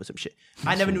after 12 or some shit.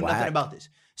 I never knew nothing whack. about this.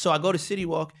 So I go to City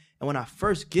Walk, and when I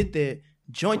first get there,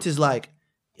 Joint is like,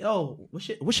 "Yo,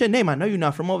 what's your name? I know you're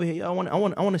not from over here. Yo, I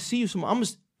want to see you some." I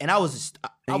was I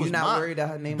And was you not mine. worried that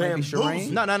her name might be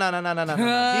Shireen? No.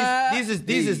 These is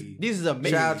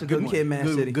amazing. Shout out to Good Kid, Man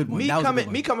City. Good one. Me That was a good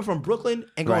one. coming from Brooklyn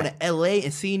and going Right. to LA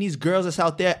and seeing these girls that's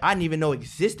out there I didn't even know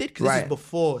existed because this Right. is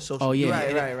before social Oh yeah,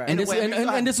 media. Right. And this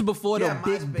and this is before the Yeah,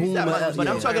 big MySpace. boom. That of- was- But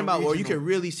I'm Yeah. talking about where you Regional. can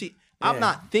really see. I'm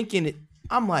not thinking it.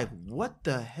 I'm like, what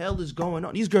the hell is going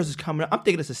on? These girls is coming up. I'm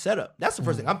thinking it's a setup. That's the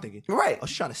first thing I'm thinking. Right. Oh,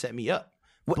 she's trying to set me up.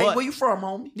 Hey, But- where you from,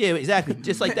 homie? Yeah, exactly.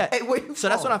 Just like that. Hey, where you so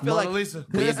that's from? what I feel Mona like. Lisa.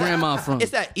 Where your grandma from?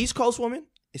 It's that East Coast woman.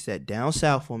 It's that down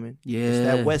south woman. It's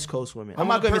Yeah. that West Coast woman. I'm I not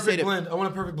want a going to say perfect that. blend. I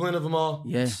want a perfect blend of them all.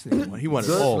 Yes. He wanted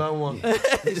That's all. what I want.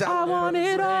 I want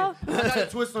it all. I got a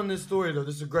twist on this story though.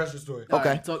 This aggression story.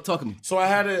 Okay. Talk to me. So I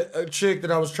had a chick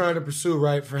that I was trying to pursue,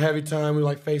 right, for heavy time. We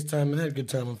like FaceTime. I had a good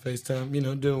time on FaceTime, you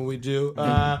know, doing what we do. Praise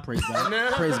God.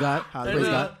 Praise God. Praise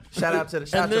God. Shout out to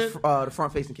the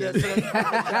front facing camera.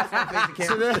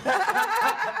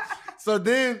 So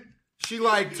then she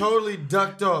like totally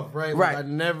ducked off, right? Like, Right. I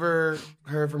never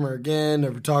heard from her again,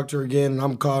 never talked to her again. And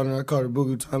I'm calling her. I called her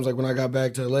buku times. Like when I got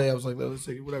back to LA, I was like, let's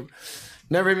see, whatever.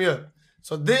 Never hit me up.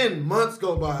 So then months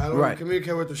go by. I don't Right.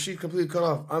 communicate with her. She's completely cut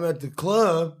off. I'm at the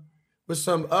club with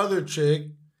some other chick,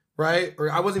 right?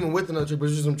 Or I wasn't even with another chick, but it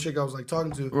was just some chick I was like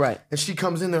talking to. Right. And she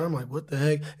comes in there. I'm like, what the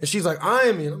heck? And she's like,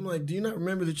 eyeing me. And I'm like, do you not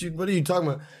remember that what are you talking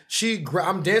about?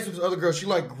 I'm dancing with this other girl. She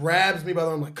like grabs me by the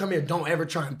arm. I'm like, come here. Don't ever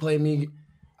try and play me.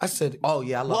 I said, Oh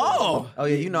yeah, I love Whoa. that. Oh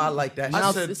yeah, you know I like that.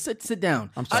 Now said- sit down.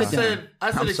 I'm I sorry. said,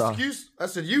 I'm sorry. excuse. I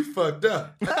said, you fucked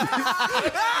up.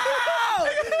 I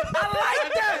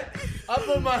like that. I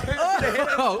put my hand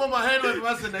on him.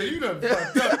 I said, now you done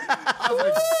fucked up. I was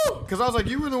like, because I was like,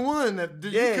 you were the one that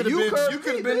Yeah, you curved you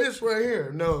could have me, been bitch. this right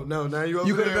here. No, now you over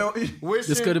You coulda there been- wishing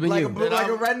This coulda been like you. a blue, like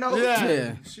a red nose.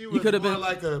 Yeah, she You was coulda more been-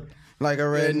 like a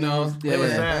red nose. Yeah. It was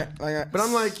Yeah. that. But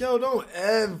I'm like, yo, don't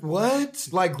ever what?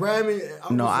 Like grab me.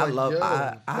 No, was I like, love. yo,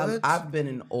 I've what? been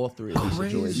in all three of these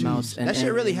situations. Mouse and That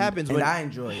shit really happens And when I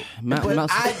enjoy it. Mouse- But Mouse-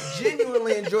 I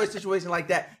genuinely enjoy situations like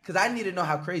that because I need to know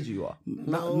how crazy you are.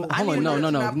 Hold I on, need to know it's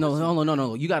not pussy.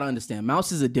 no. You gotta understand.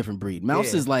 Mouse is a different breed.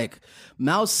 Mouse Yeah. is like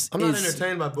Mouse I'm not is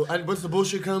entertained by once the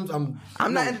bullshit comes, I'm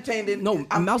not entertained in. no.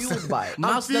 I'm Mouse fueled by it.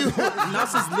 Mouse is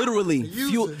literally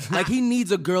fuel. Like he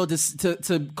needs a girl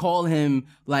to call him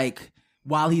like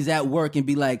while he's at work and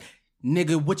be like,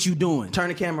 "Nigga, what you doing? Turn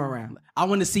the camera around. I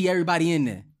want to see everybody in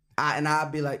there." And I'll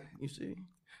be like, you see.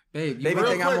 Babe, They you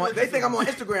think I'm on. They think I'm on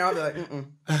Instagram. I'll be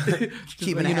like,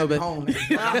 keeping it at home. But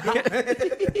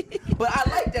I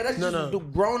like that. That's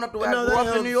just growing up the way I No, grew that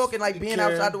up in New York and like helps. being You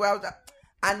care. outside the way I was.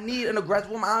 I need an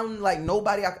aggressive woman. I'm like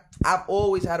nobody. I've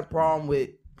always had a problem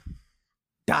with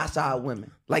docile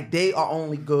women. Like they are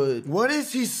only good What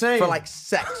is he saying? for like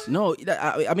sex. No,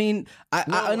 I mean,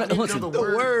 I need to know listen. the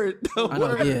word. I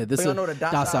know, yeah, this You is don't know the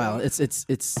docile?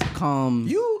 It's calm.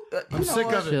 You know sick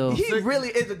what? of it. Chill. He really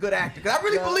is a good actor. 'Cause I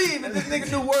really believe that this nigga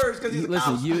knew words because he's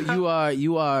Listen, you are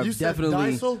You said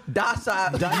definitely Dysel?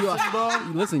 docile. you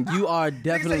are, listen, you are Nigga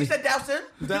definitely said, you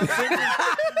said Dowson?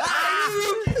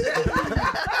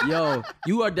 yo,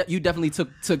 you definitely took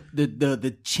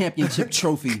the championship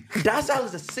trophy. Docile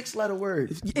is a 6-letter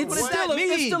word. It's What still that a,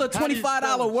 it's mean? still a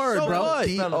 $25 word, So bro. what?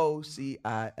 Docile.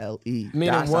 Meaning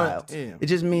Docile. what? Yeah. It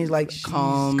just means like she's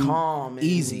calm and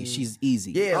easy. She's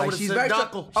easy. Yeah, like would've she's said very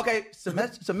docile. okay.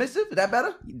 Submissive. Is that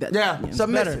better? That- Yeah. it's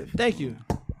Submissive. better. Thank you.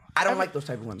 I don't like those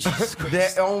type of women.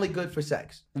 They're only good for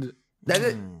sex. That's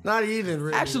it. Not even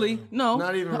really. Actually, no.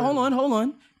 Not even Hold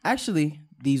on. Actually,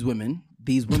 these women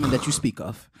that you speak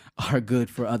of are good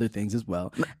for other things as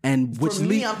well. And which for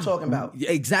me, I'm talking about.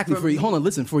 Exactly. For you. Hold on,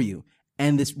 listen, for you.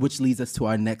 And this, which leads us to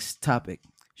our next topic.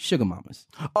 Sugar mamas.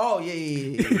 Oh,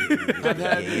 yeah.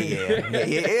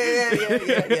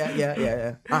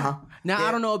 Uh-huh. Now,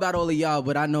 I don't know about all of y'all,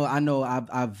 but I know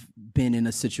I've been in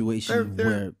a situation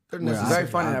where it's very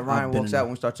funny that Ryan walks out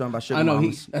when we start talking about sugar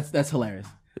mamas. That's hilarious.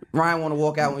 Ryan want to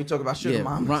walk out when we talk about sugar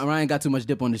mamas. Ryan got too much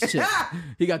dip on his chip.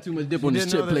 He got too much dip on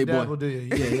his chip, Playboy. Dabble, do you?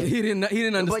 Yeah, he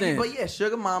didn't understand. But yeah,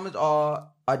 sugar mamas are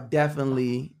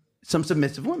definitely some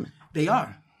submissive women. They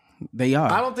are.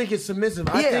 I don't think it's submissive.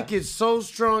 I think it's so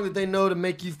strong that they know to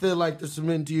make you feel like they're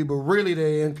submitting to you, but really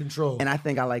they're in control. And I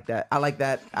think I like that. I like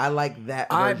that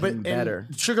version better.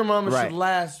 Sugar mamas should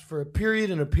last for a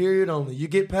period and a period only. You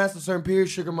get past a certain period,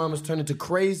 sugar mamas turn into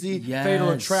crazy,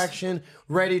 fatal attraction,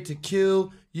 ready to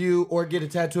kill you or get a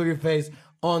tattoo of your face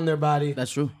on their body. That's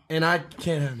true. And I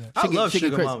can't have that. I love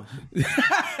sugar mamas.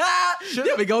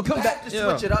 There we go. Come you back. have to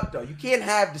switch it up though. You can't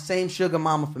have the same sugar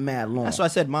mama for mad long. That's why I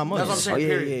said mama. That's what I'm saying.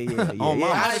 Period. Yeah.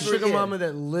 I had a sugar mama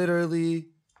that literally,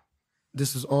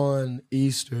 this was on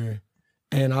Easter,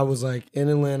 and I was like in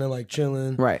Atlanta, like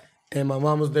chilling. Right. And my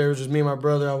mom was there. It was just me and my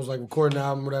brother. I was like recording the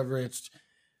album, whatever. And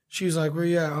she was like, "Where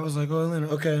you at?" I was like, "Oh, Atlanta."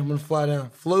 Okay, I'm gonna fly down.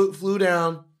 Flew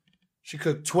down. She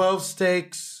cooked 12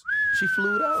 steaks. She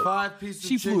flew out. 5 pieces of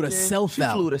She chicken. flew herself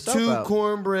out. 2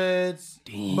 cornbreads.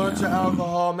 Damn. Bunch of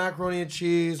alcohol, macaroni and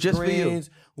cheese, Just for you. greens,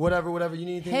 whatever. You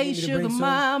need anything? Hey, you need sugar to bring some?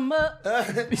 mama.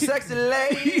 Sexy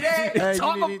lady. Hey,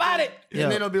 Talk you need about anything? it.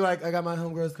 And then it'll be like, I got my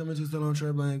homegirls coming to still on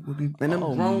trip. Like, we'll be. And them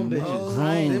grown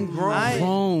bitches. Them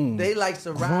Grown. They like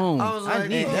to rap. Grown. I was like,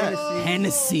 need that.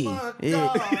 Hennessy.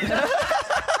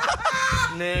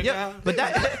 Nigga. Yeah, but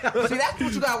See, that's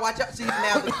what you gotta watch out. See,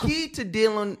 now the key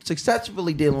to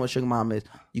successfully dealing with sugar mama is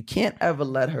you can't ever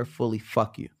let her fully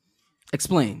fuck you.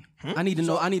 Explain. I need to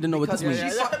know. I need to know what this means.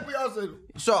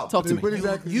 So Talk to me. What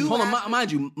exactly? Hold on,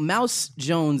 mind you, Mouse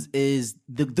Jones is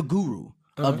the guru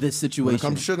of this situation. When it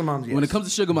comes to sugar mamas, yes. When it comes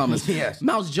to sugar mamas, Yes.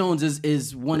 Mouse Jones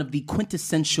is one of the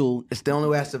quintessential. It's the only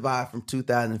way I survived from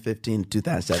 2015 to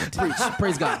 2017.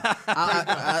 Praise God.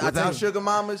 Without sugar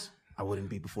mamas, I wouldn't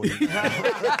be before you.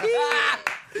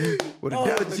 Would have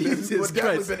definitely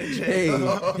been in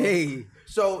jail. Hey.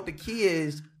 So the key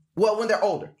is, well, when they're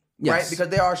older, Yes. right? Because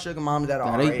there are sugar mamas that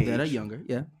are our age. That are younger,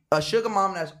 yeah. A sugar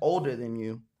mom that's older than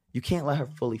you can't let her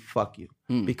fully fuck you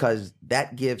because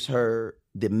that gives her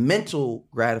the mental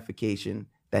gratification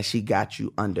that she got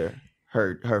you under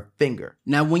her finger.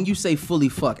 Now, when you say fully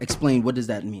fuck, explain what does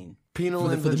that mean? Penal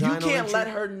and You vaginal can't entry? let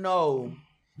her know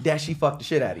that she fucked the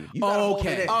shit out of you. You gotta hold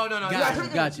it in. Oh, no.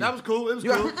 Got you. That was cool. It was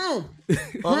You cool. got,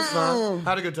 Oh, it's fine.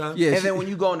 Had a good time. Yeah. and then when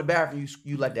you go in the bathroom,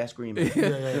 you let that scream in.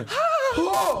 Yeah.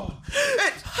 Oh,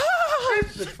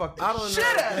 bitch, fuck the I don't shit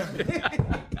know. out of me.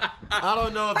 I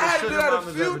don't know if I the had to do sugar that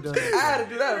mama's ever done it. I had to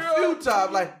do that a few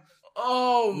times. Like,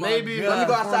 Oh, Maybe Let me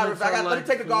go outside real fast. Let me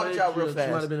take the garbage out real She might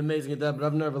fast. have been amazing at that, but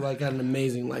I've never had an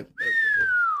amazing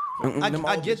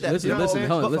I get that. Listen,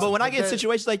 But when I get in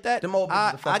situations like that, Them old bitches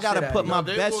I will fuck gotta shit out put of my you.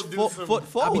 They best will do foot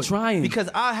forward. I be trying. Because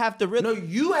I have to really. No,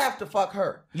 you have to fuck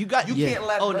her. You can't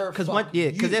let her because fuck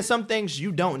because you. there's some things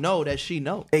you don't know that she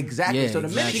know. Exactly. Yeah, So the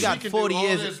minute exactly. She got can 40 do all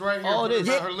years. this right here. All this.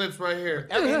 Her lips right here.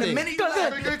 the minute you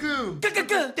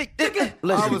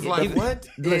I was like, what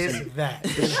is Listen. that?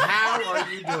 How are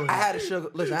you doing? I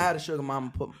had a sugar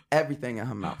mama put everything in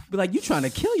her mouth. Be like, you trying to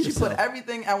kill She yourself. put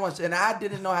everything at once, and I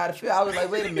didn't know how to feel. I was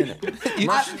like, wait a minute.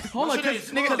 Hold on,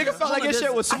 Nigga felt like your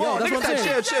shit was small. That's Nigga what I'm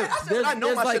said, saying. chill. I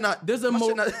know my shit not. There's a my mo-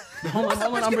 shit not- Hold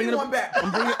on. I'm bringing it one back.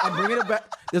 I'm bringing it back.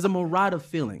 There's a mirage of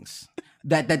feelings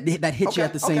that hit you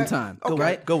at the same time. Okay.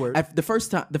 Right? Go word. The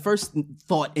first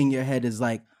thought in your head is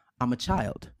like, I'm a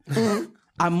child.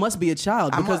 I must be a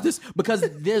child because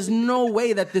there's no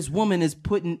way that this woman is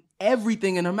putting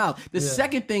everything in her mouth. The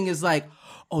second thing is like,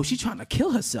 oh, she's trying to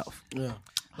kill herself. Yeah.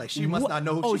 Like she must not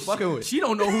know who she fucking with. She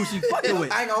don't know who she fucking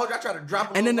with. I ain't gonna hold you. I tried to drop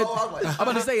her. And then low. I was like, I'm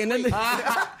about to say, and then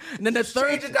the third.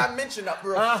 change the dimension up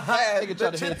real fast. Nigga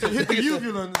tried to hit Hit the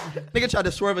uvula. Nigga tried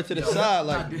to swerve it to the side.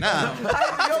 Like nah.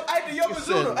 I had the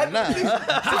Yokozuna.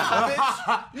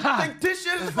 Bitch, you think this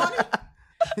shit is funny?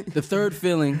 The third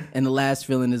feeling and the last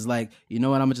feeling is like, you know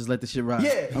what? I'm gonna just let this shit ride.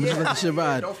 Yeah, I'm just let this shit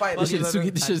ride. Don't fight This me. shit is too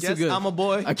good. This shit is too guess good. I'm a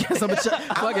boy. I guess I'm a child.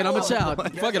 Fuck it, I'm a child.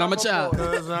 Fuck it, I'm a child.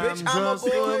 Bitch,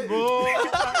 I'm a boy.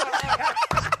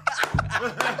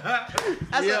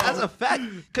 That's a fact.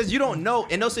 Because you don't know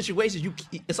in those situations.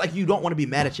 It's like you don't want to be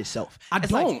mad at yourself. I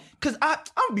don't. Because I'm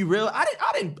gonna be real. I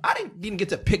didn't get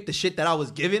to pick the shit that I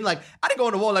was given. Like I didn't go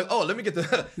on the wall like, oh, let me get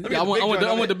the. I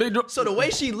want the big drop. So the way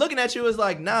she looking at you is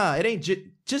like, nah, it ain't.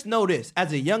 just know this: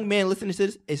 as a young man listening to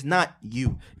this, it's not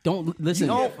you. Don't listen.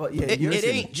 It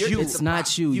ain't you. It's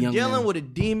not you. You're young dealing man. with a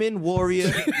demon warrior,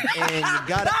 and you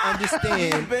gotta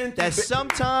understand that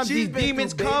sometimes these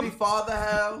demons come.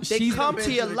 They come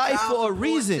to your life for a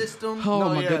reason.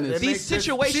 Oh my goodness. These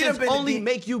situations only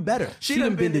make you better. She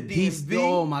done been to DC.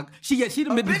 Oh my. She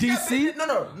done been to DC.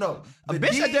 No. A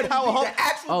bitch that did Howard Home.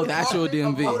 Oh, the actual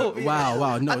DMV.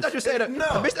 Wow. No. I thought you said a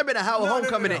bitch that been to Howard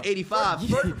Homecoming in '85.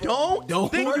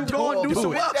 Don't think you going to do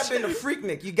some that been a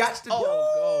Freaknik. You got to do.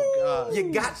 Oh God.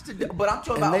 You got to do. But I'm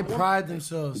talking And about. they pride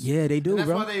themselves. Yeah, they do, and that's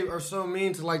bro. why they are so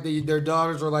mean to like their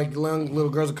daughters or like young little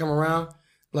girls that come around,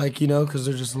 like, you know, because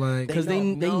they're just like, Because they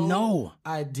know.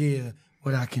 idea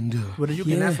what I can do. What did you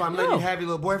And get? that's why I'm letting you have your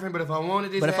little boyfriend. But if I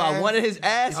wanted his But if I wanted his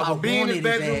ass, I would be in his wanted his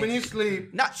bedroom ass. when he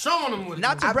sleep, Not- showing him what.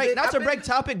 Not to I've break, been- not to I've break been-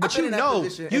 topic, but I've been you in that know,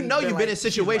 position you and know, been you've been like, in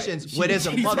situations she's where there's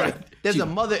a she's mother, right. there's a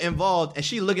mother involved, and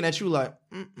she looking at you like,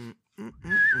 Am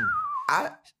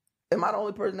I the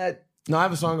only person that No, I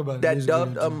have a song about it. He's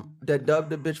dubbed good at it. that dubbed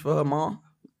the bitch for her mom?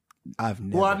 I've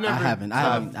never. Well, I've never.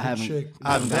 I haven't. Chick.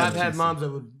 I've But never I've had seen moms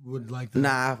that would like that.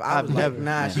 Nah, I was never. like,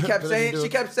 nah. She Yeah. kept But they saying, do she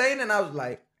it. kept saying, and I was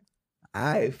like,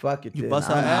 I fuck it. You then. bust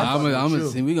her I'm ass? not I'm fucking gonna with you.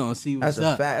 see. We gonna see what's That's a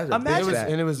up. fact. That's a big Imagine- fact.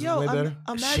 And it was way better.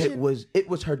 Imagine. It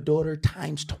was her daughter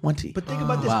times 20. But think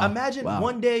about this. Wow. Imagine Wow.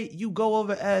 one day you go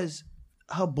over as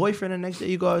her boyfriend, and the next day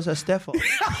you go as her stepfather.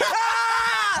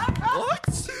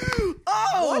 What?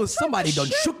 Oh, somebody done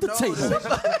shook the table.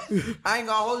 I ain't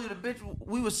gonna hold you. The bitch,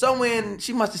 we was somewhere and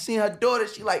she must have seen her daughter.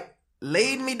 She like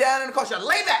laid me down in the car. She like,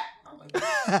 lay back. I'm like,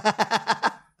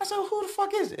 I said, who the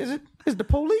fuck is it? Is it the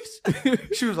police?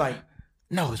 She was like,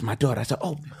 no, it's my daughter. I said,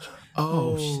 oh, bitch.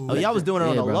 Oh, y'all was doing it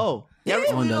on the bro. low. Yeah,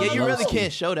 On the you low. really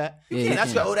can't show that. Yeah, you And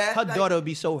that's can't. what her daughter would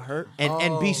be so hurt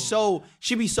and be so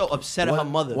she'd be so upset at her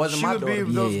mother. Wasn't She my would be daughter.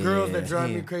 those Yeah, girls that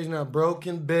drive me crazy now,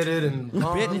 broken, bitted, and Oh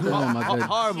my goodness.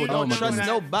 horrible. Oh Don't my trust goodness.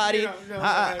 nobody.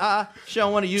 She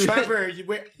don't want to use Trevor, you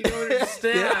don't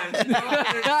understand. You don't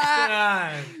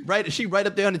understand. right. She right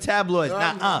up there on the tabloids.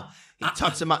 He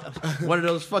talks about one of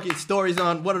those fucking stories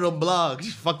on one of those blogs.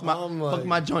 Fuck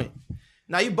my joint.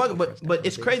 Now you bugging, but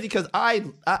it's crazy because I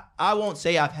won't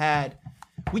say I've had.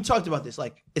 We talked about this,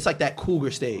 like it's like that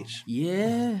cougar stage.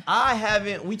 Yeah. I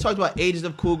haven't. We talked about ages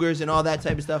of cougars and all that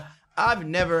type of stuff. I've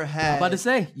never had. I'm about to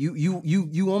say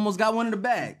you almost got one in the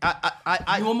bag.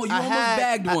 You almost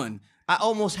bagged one. I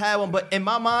almost had one, but in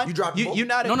my mind, You dropped the ball? you're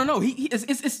not. No.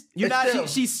 It's You're not.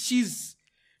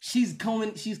 She's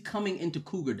coming into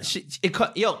cougar.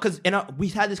 Because we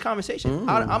had this conversation.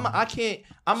 I'm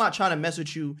not trying to mess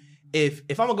with you. If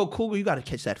I'm gonna go cougar, you gotta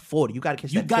catch that 40. You gotta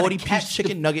catch that 40-piece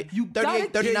chicken nugget. You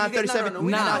 38, 39, 37. no,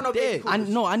 We're nah. not there.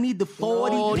 I need the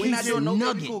 40 We not piece doing no baby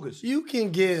nugget. cougars. You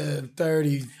can get a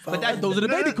 35. But Those are the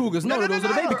baby cougars. No, those are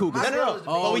the baby cougars. No.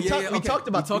 Oh, we talked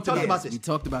about this. We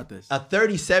talked about this. A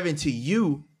 37 to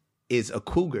you is a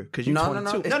cougar because you're No, 22.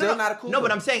 no, it's still not a cougar. No,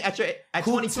 but I'm saying at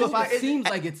 22, It seems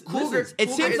like it's Cougar. listen, It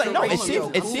seems like no. It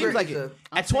Cougar seems like is it.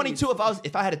 a- At 22,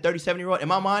 if I had a 37-year-old in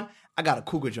my mind, I got a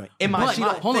cougar joint in my. But She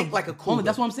don't hold think on, like a hold on, cougar.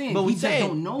 that's what I'm saying. But we He just saying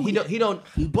don't know. he yet. don't.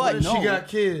 But doesn't She know. got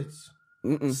kids.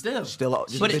 Still, just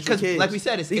But bitch because, with kids. like we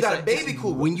said, you got a baby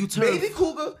cougar. when you turn- baby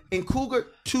cougar and cougar,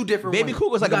 two different. baby women.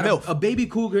 cougar's like a milf. A baby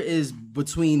cougar is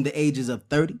between the ages of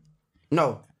 30.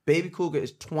 No, baby cougar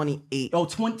is 28. Oh,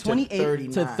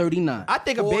 28 to 39. I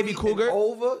think a 40 baby and cougar.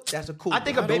 over. That's a cougar. I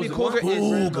think a baby cougar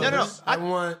is no.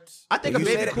 I I think a You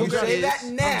baby say that- you cougar say is. that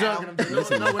now. I'm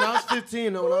joking.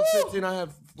 No, when I was 15, I had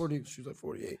 40. She was like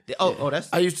 48. Oh, that's.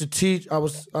 I used to teach. I'll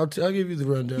give you the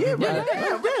rundown. Yeah,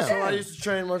 So I used to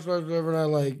train martial arts, whatever,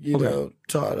 and I know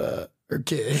taught her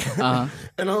kid.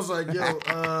 And I was like, yo,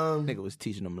 Nigga was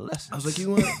teaching them lessons. I was like, you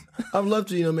want? I'd love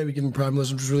to, maybe give him private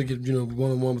lessons, just really get,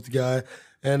 one-on-one with the guy.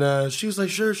 And she was like,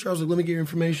 sure. I was like, let me get your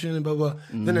information and blah, blah.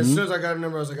 Then as soon as I got her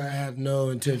number, I was like, I have no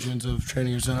intentions of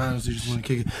training her son. I honestly just want to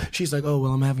kick it. She's like, oh,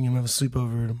 well, I'm having him have a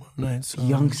sleepover tomorrow night. So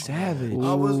Young Savage.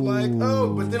 I was like,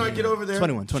 oh, but then I get over there.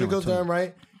 21. She goes down,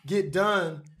 right? Get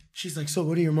done. She's like, so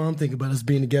what do your mom think about us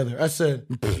being together? I said,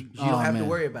 You don't have to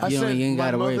worry about I it. You said, ain't my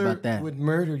gotta worry mother about that. would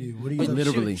murder you. What do you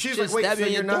Literally. She's Just like, wait, stab so you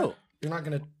in your throat. you're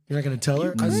not gonna tell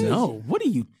her? I said, No, what are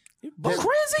you? Crazy?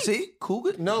 See,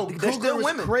 cougar. no, they're cougar still is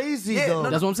women. crazy Yeah, though. no,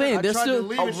 That's what I'm saying. I They're tried to still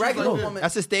leave her, A she was regular like, woman.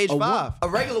 That's a stage 5. A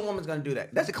regular woman's gonna do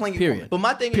that. That's a clingy Period. woman. But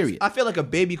my thing Period. is, I feel like a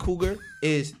baby cougar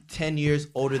is 10 years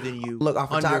older than you. Look, our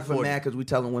under photographer 40. mad because we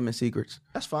telling women secrets.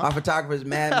 That's fine. Our photographer's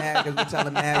mad because we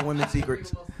telling mad women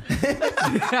secrets. All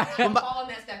on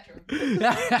that spectrum.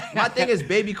 My thing is,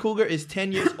 baby cougar is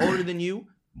 10 years older than you,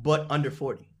 but under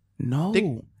 40. No,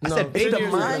 I said baby It's the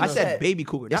cougar. I said mindset. baby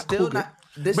cougar. It's Not still cougar. not.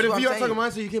 This But is if what you're I'm talking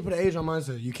saying. mindset, you can't put an age on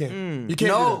mindset. You can't. You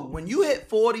can't. No, do that. when you hit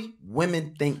 40,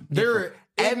 women think They're different.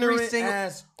 every single.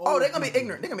 Ass They're gonna be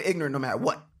ignorant. They're gonna be ignorant no matter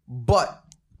what. But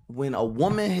when a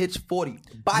woman hits 40,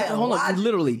 hold on,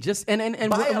 literally, just and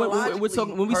we're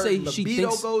talking when we say she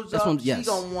thinks goes that's up, what, yes. she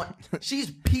gonna want.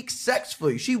 She's peak sex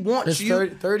for you. She wants you.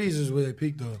 30s is where they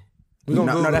peak though.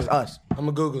 No, that's us. I'm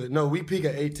gonna Google it. No, we peak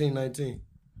at 18, 19.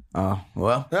 Oh,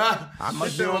 well. I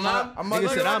must be on my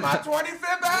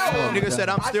 25th album. Nigga said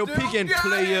I'm still peaking,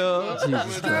 player.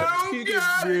 Jesus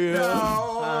Christ.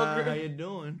 How you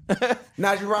doing?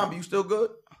 Najee Rambo, you still good?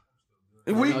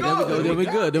 Then we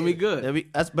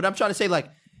good. But I'm trying to say, like,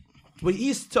 when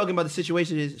he's talking about the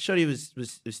situation, is Shorty was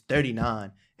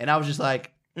 39, and I was just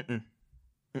like,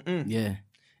 Yeah.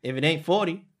 If it ain't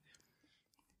 40.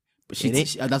 She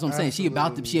that's what I'm saying. She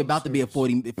about to be a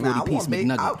 40 piece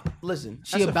McNugget. Listen,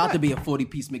 she about to be a 40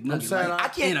 piece McNugget. I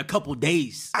can't in a couple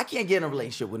days. I can't get in a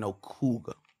relationship with no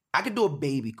cougar. I can do a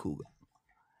baby cougar.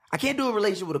 I can't do a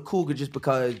relationship with a cougar just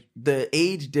because the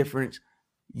age difference.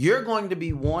 You're going to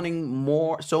be wanting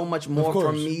so much more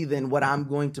from me than what I'm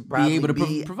going to probably be able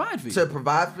to provide for you. To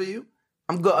provide for you,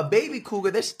 I'm good. A baby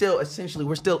cougar. We're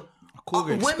still.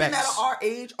 Cougar women expects. that are our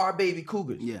age are baby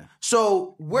cougars. Yeah.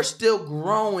 So we're still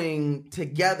growing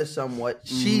together somewhat.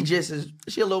 Mm-hmm.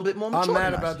 She a little bit more mature. I'm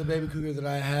mad about the baby cougar that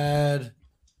I had.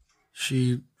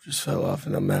 She just fell off,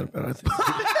 and I'm mad about it. I think.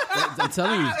 I'm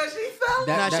telling you. She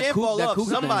fell She didn't fall off.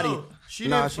 Somebody.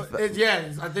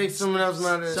 I think someone else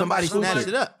might have. Somebody snatched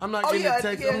it up. I'm not getting a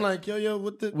text. I'm like, yo,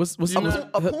 what the? What's a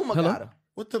Puma got her.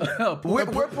 What the? We're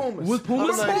Pumas. With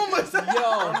Pumas? I'm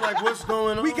like, what's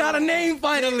going on? We got a name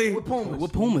finally. We're Pumas. We're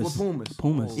Pumas. We're Pumas.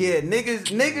 Pumas. Yeah,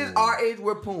 niggas our age,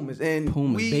 we're Pumas. And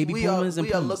Pumas. Baby we Pumas and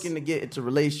are Pumas. looking to get into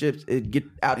relationships and get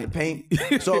out the paint.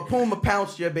 So a Puma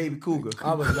pounced your baby cougar.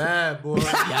 I was mad, boy.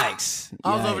 Yikes.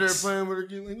 I was over there playing with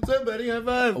her. What's up, buddy? High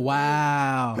five.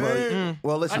 Wow.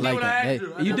 Well, listen. I did what I had to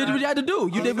do. You did what you had to do.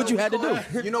 You did what you had to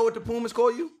do. You know what the Pumas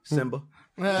call you? Simba.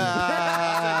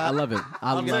 I love it.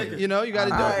 I love it. You know, you got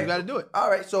to do it. You got to do it. All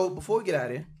right, so before we get out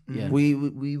of here, Yeah. we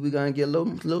gonna get a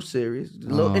little serious, a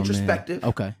little introspective.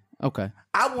 Man. Okay.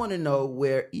 I want to know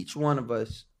where each one of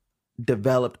us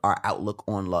developed our outlook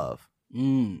on love,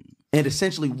 and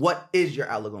essentially, what is your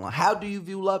outlook on love? How do you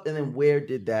view love, and then where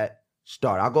did that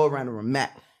start? I'll go around the room.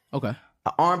 Matt, Okay.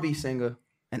 an R&B singer,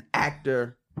 an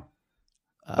actor,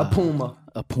 a Puma.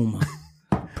 A Puma.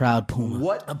 Proud Puma.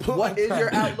 What is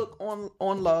your outlook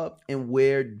on love, and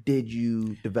where did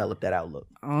you develop that outlook?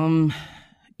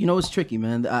 It's tricky,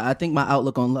 man. I think my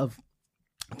outlook on love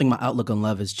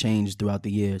has changed throughout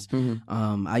the years.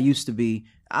 Mm-hmm. I used to be,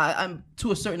 I'm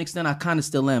to a certain extent, I kind of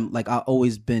still am. Like I've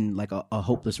always been like a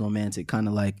hopeless romantic, kind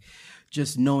of like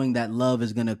just knowing that love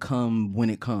is gonna come when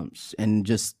it comes, and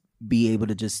just be able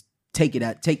to just take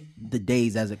the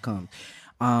days as it comes.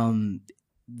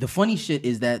 The funny shit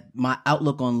is that my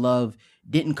outlook on love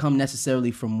didn't come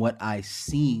necessarily from what I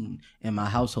seen in my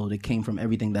household. It came from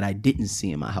everything that I didn't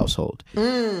see in my household.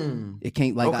 It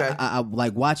came like Okay. I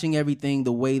like watching everything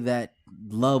the way that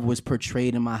love was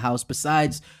portrayed in my house.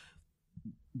 Besides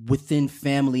within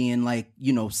family and like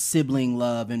sibling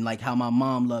love and like how my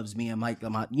mom loves me and like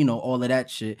all of that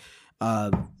shit.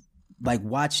 Like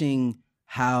watching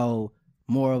how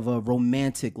more of a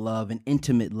romantic love and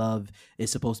intimate love is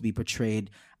supposed to be portrayed.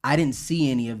 I didn't see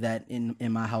any of that in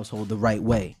my household the right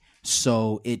way.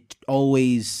 So I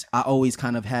always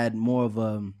kind of had more of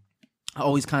I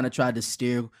always kind of tried to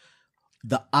steer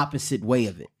the opposite way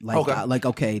of it. Like,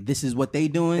 okay, this is what they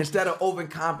doing. Instead of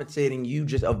overcompensating, you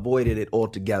just avoided it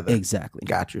altogether. Exactly.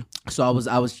 Got you. So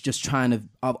I was just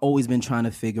I've always been trying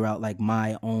to figure out like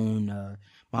my own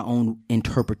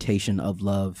interpretation of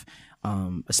love.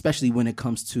 Especially when it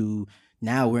comes to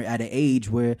now we're at an age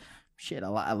where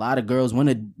a lot of girls want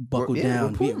to buckle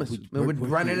down. We're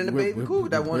running in the baby cougar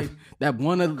that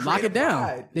want to lock it down.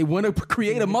 Pride. They want to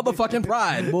create a motherfucking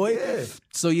pride, boy. Yeah.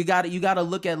 So you got to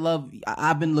look at love.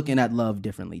 I've been looking at love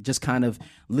differently. Just kind of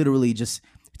literally just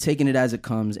taking it as it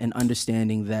comes and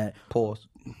understanding that. Pause.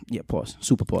 Yeah, pause.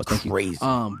 Super pause. Thank you. Crazy.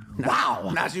 Wow.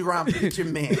 Najee Rambo, get your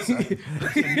man, son.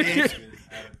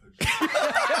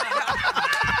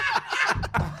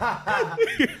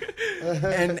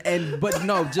 But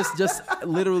no, just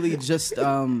literally just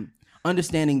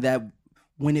understanding that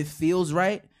when it feels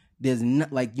right, there's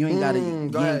like you ain't gotta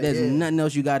there's nothing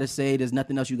else you gotta say, there's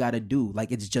nothing else you gotta do.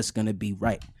 Like it's just gonna be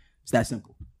right. It's that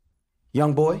simple.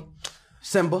 Young boy,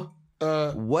 Simba,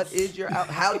 what is your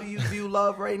how do you view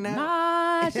love right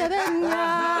now?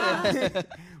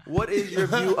 What is your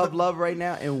view of love right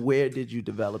now, and where did you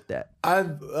develop that?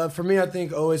 For me, I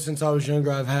think always since I was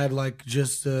younger, I've had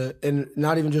and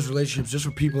not even just relationships, just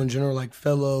with people in general, like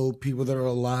fellow people that are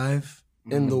alive.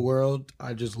 in the world.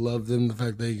 I just love them, the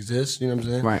fact they exist. You know what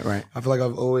I'm saying? Right. I feel like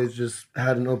I've always just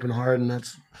had an open heart, and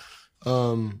that's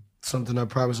something I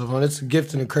pride myself on. It's a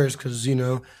gift and a curse because,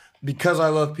 because I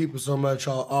love people so much,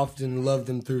 I'll often love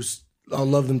them through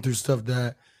stuff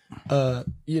that,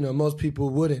 most people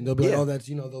wouldn't. They'll be like, oh, that's,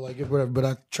 they'll like it, whatever. But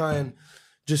I try and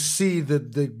just see the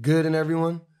good in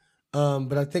everyone.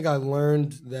 But I think I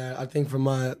learned that, from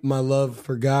my love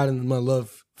for God and my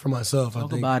love for myself.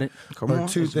 Talk about it. Are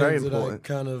two things that I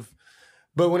kind of...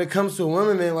 But when it comes to a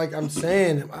woman, man, like I'm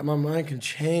saying, my mind can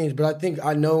change. But I think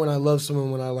I know when I love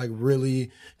someone when I like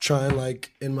really try and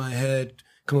like in my head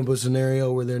come up with a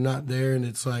scenario where they're not there and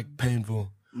it's like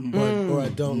painful. Or I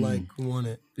don't like want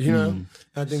it.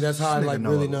 I think that's how I like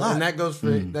really know. And that goes for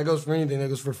anything. That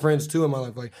goes for friends too in my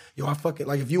life. Like, yo, I fucking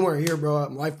like if you weren't here, bro,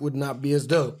 life would not be as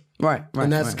dope. Right.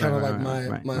 And that's kind of like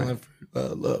my life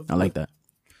love. I like that.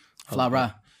 Fly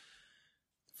Ra.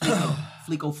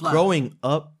 Fleeko Fly. Growing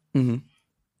up,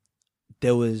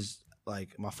 there was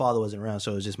like my father wasn't around,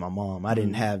 so it was just my mom. I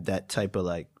didn't have that type of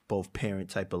like both parent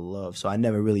type of love, so I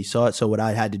never really saw it. So what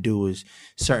I had to do was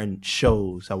certain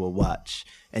shows I would watch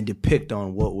and depict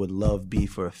on what would love be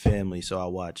for a family. So I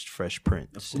watched Fresh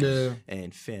Prince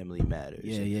and Family Matters.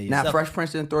 Yeah. Now, Fresh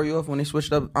Prince didn't throw you off when they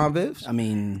switched up on Viv's? I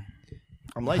mean,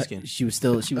 I'm light skinned. She was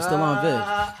still on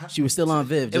Viv. She was still on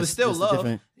Viv. It was still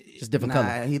love. Just different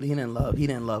color. He didn't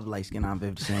love light skin on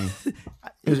Viv the same.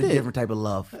 It was a different type of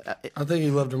love. I think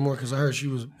he loved her more because I heard she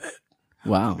was.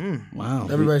 Wow.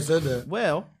 Everybody said that.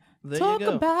 Well, there Talk you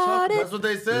go. about it. That's what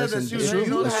they said. Listen, that she was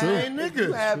true. That's true. If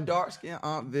you have dark skin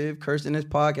Aunt Viv cursing this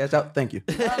podcast out, thank you.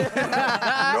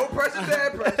 No pressure,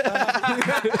 bad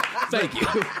pressure. Thank you.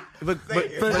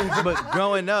 But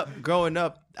growing up,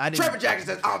 I didn't. Trevor Jackson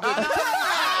says Aunt Viv.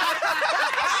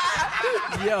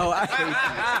 Yo, I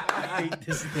hate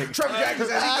this nigga. Trevor Jackson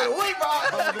says he could wait,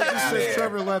 bro. You said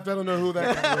Trevor left. I don't know who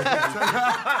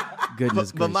that was.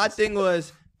 Goodness But my gracious. thing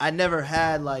was, I never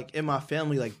had like in my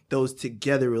family like those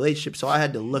together relationships. So I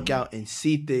had to look out and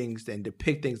see things and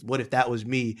depict things. What if that was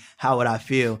me? How would I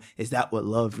feel? Is that what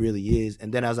love really is?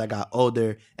 And then as I got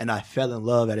older and I fell in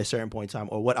love at a certain point in time,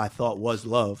 or what I thought was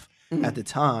love at the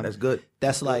time. That's good.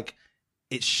 That's like,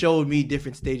 it showed me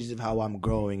different stages of how I'm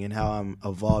growing and how I'm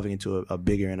evolving into a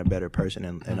bigger and a better person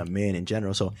and a man in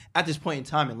general. So at this point in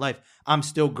time in life, I'm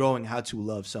still growing how to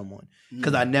love someone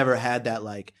because I never had that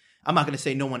like, I'm not going to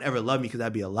say no one ever loved me because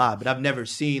that'd be a lie, but I've never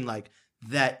seen like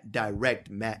that direct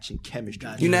match in chemistry.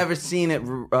 You never seen it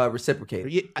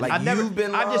reciprocated. Like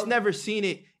I've just never seen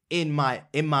it in my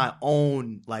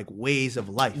own like ways of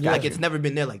life. Yeah. Like it's never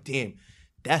been there like, damn,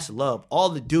 that's love. All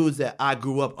the dudes that I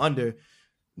grew up under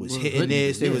was hitting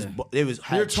this. It was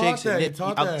had You're chicks taught and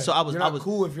that. so I was You're not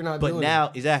cool if you're not doing But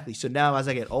now exactly. So now as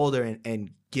I get older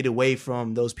and get away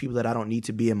from those people that I don't need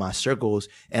to be in my circles,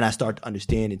 and I start to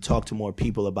understand and talk to more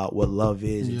people about what love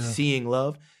is and seeing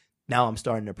love, now I'm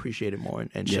starting to appreciate it more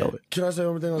and show it. Can I say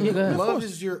one thing on that? Love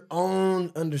is your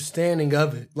own understanding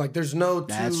of it. Like there's no two.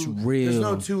 That's real. There's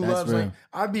no two That's loves. real. Like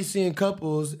I be seeing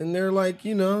couples and they're like,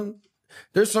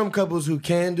 there's some couples who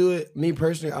can do it. Me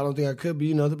personally, I don't think I could. But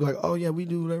they'll be like, oh yeah, we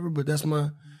do whatever. But that's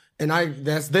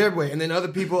their way. And then other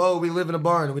people, we live in a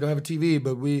barn and we don't have a TV,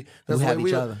 but that's we the have way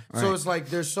each other. So Right. it's like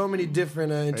there's so many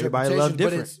different Everybody interpretations. love But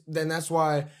different. then that's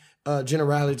why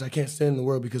generalities I can't stand in the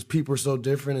world because people are so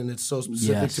different and it's so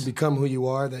specific Yes. to become who you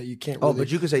are that you can't. Oh, really,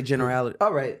 but you could say generality.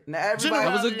 All right. Now everybody.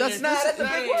 That's a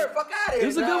big word. Fuck out of here. It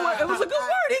was a good word. It was a good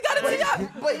word. He got it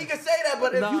together. But he can say that.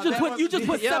 But if You just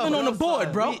put 7 on the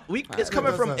board, bro. It's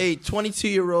coming from a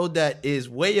 22-year-old that is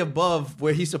way above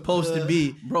where he's supposed to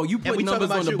be. Bro, you And put we talking numbers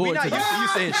about on the you. board We're not today. used to you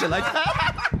saying shit like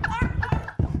that.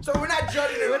 So we're not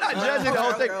judging it. We're not judging the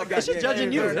whole thing. It's just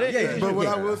judging you. But what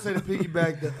I will say to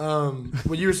piggyback,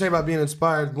 what you were saying about being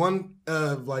inspired, one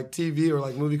like TV or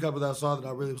like movie couple that I saw that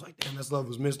I really was like, damn, that's love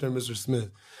was Mr. and Mr. Smith.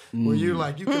 Where you're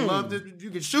like, you can love this, you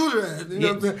can shoot her at. You know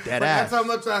what I'm saying? That Like, ass. that's how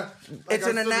much It's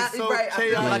an analogy, right? I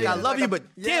feel Like I love you, but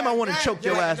damn, I want to choke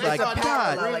your ass. Like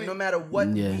God. Like no matter what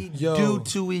we Yo. do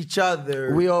to each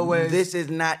other, We always- this is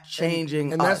not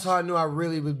changing. And us. that's how I knew I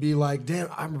really would be like, damn,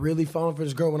 I'm really falling for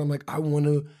this girl when I'm like, I want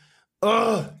to,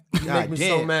 you make me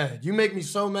so damn. mad. You make me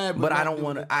so mad. But I not don't do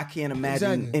want it. to. I can't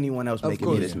imagine Exactly. anyone else Of making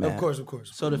course, me this mad. Of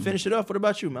course. So to finish it off, what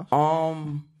about you, Mel?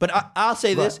 But I'll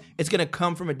say this: it's gonna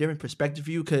come from a different perspective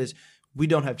for you because we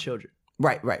don't have children.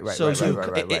 right. So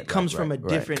right, it comes from a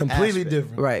different, Completely aspect.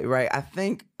 different. Right. I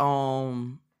think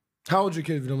How old your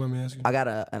kid, if you don't mind me asking? I got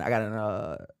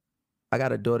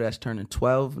a daughter that's turning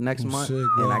 12 next month, sick,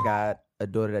 and bro. I got a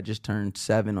daughter that just turned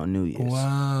 7 on New Year's.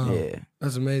 Wow. Yeah.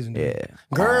 That's amazing. Dude. Yeah.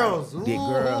 Girls. Yeah,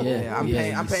 girl. Yeah. I'm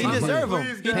paying. He deserve them.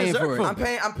 He deserve them. I'm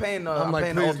paying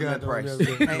the ultimate price.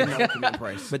 God, Paying the ultimate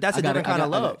price. But that's a different kind of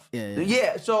love.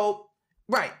 Yeah. So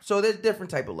right. So there's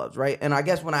different type of loves, right? And I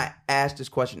guess when I asked this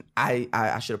question,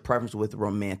 I should have prefaced with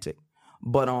romantic,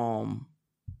 but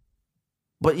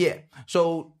yeah.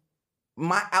 So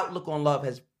my outlook on love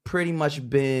has pretty much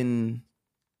been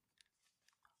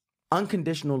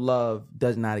unconditional love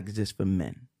does not exist for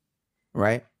men,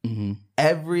 right? Mm-hmm.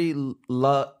 Every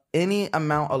love, any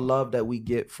amount of love that we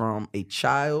get from a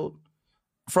child,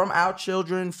 from our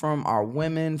children, from our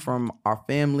women, from our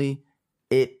family,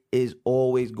 it is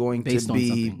always going to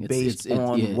be based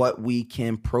on what we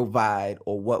can provide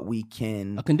or what we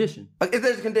can... A condition. If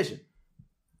there's a condition.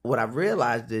 What I've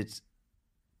realized is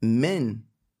men,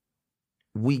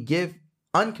 we give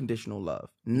unconditional love,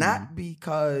 not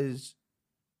because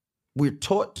we're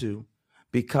taught to,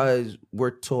 because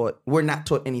we're not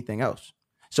taught anything else.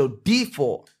 So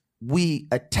default, we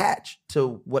attach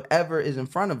to whatever is in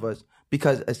front of us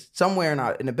because somewhere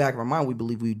in the back of our mind, we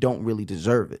believe we don't really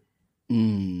deserve it. I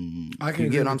can you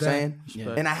get what I'm saying?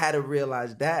 Yeah. And I had to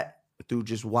realize that through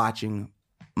just watching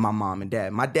my mom and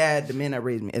dad. My dad, the man that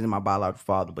raised me, isn't my biological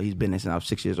father, but he's been there since I was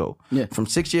 6 years old. Yeah. From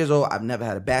 6 years old, I've never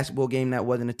had a basketball game that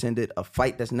wasn't attended, a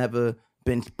fight that's never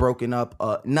been broken up.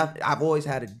 Nothing. I've always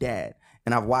had a dad,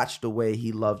 and I've watched the way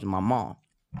he loves my mom,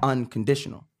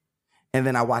 unconditional. And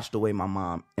then I watched the way my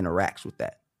mom interacts with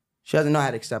that. She doesn't know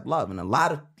how to accept love, and a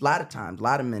lot of times, a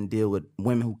lot of men deal with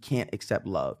women who can't accept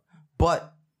love,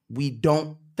 but we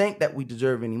don't think that we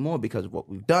deserve any more because of what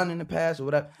we've done in the past or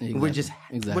whatever.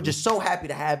 Exactly. We're just so happy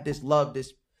to have this love,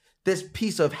 this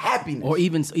piece of happiness, or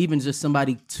even just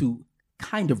somebody to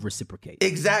kind of reciprocate.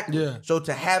 Exactly. Yeah. So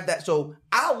to have that, so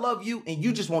I'll love you and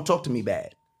you just won't talk to me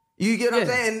bad. You get what I'm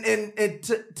saying? And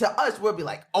to us, we'll be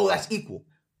like, oh, that's equal.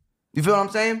 You feel what I'm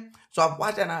saying? So I've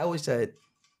watched that and I always said,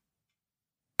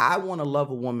 I want to love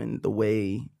a woman the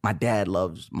way my dad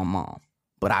loves my mom,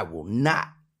 but I will not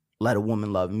let a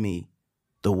woman love me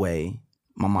the way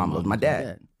my mom loves my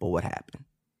dad. But what happened?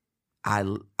 I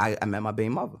met my baby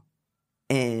mother.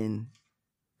 And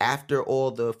after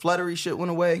all the fluttery shit went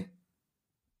away,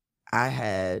 I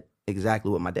had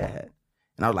exactly what my dad had.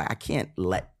 And I was like, I can't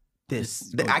let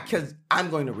this, because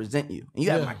I'm going to resent you. And you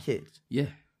have my kids. Yeah.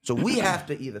 So we have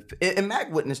to either, and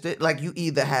Mac witnessed it, like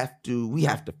we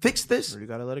have to fix this. Or you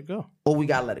gotta let it go. Or we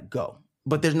gotta let it go.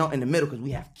 But there's no in the middle because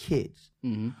we have kids.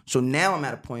 Mm-hmm. So now I'm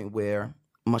at a point where,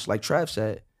 much like Trev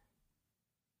said,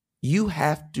 you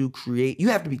have to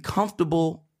be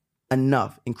comfortable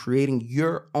enough in creating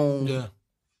your own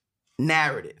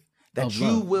narrative that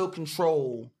you will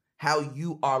control how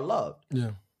you are loved.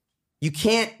 Yeah. You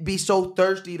can't be so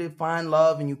thirsty to find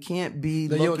love, and you can't be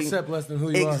that you accept less than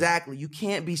who you are. Exactly. You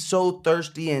can't be so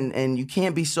thirsty and you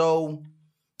can't be so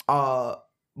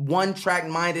one-track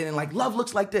minded and like, love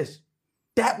looks like this.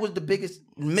 That was the biggest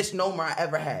misnomer I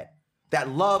ever had. That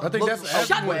love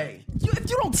looks a way. If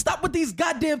you don't stop with these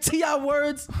goddamn T.I.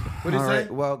 words. What did he say?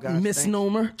 Right, well, guys,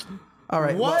 misnomer. All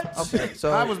right. What? Well, okay.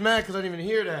 So I was mad because I didn't even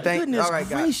hear that. Goodness all right,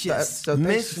 gracious. Guys. So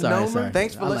Misnomer? Sorry.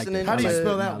 Thanks for listening. How do you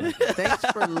spell that one? Thanks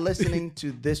for listening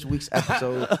to this week's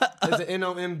episode. Is it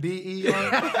Nombe?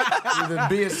 The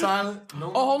B is silent?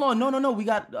 No. Oh, hold on. No. We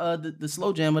got the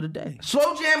slow jam of the day.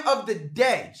 Slow jam of the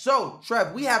day. So,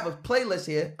 Trev, we have a playlist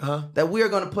here that we are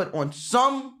going to put on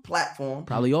some platform.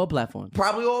 Probably all platforms.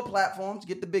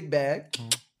 Get the big bag.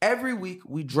 Every week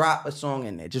we drop a song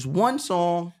in there. Just one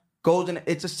song goes in.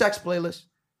 It's a sex playlist.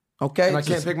 Okay? And I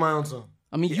can't pick my own song.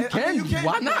 I mean, you can. You can.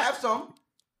 Why You not? have some.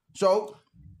 So,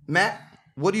 Matt,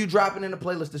 what are you dropping in the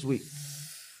playlist this week?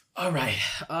 All right.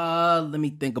 Let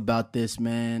me think about this,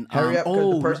 man. Hurry up,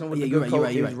 because the person with the good coat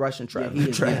is rushing. Trev.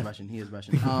 Yeah, he is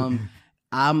rushing.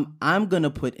 I'm gonna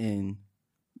put in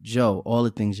Joe. All the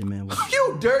things your man wants.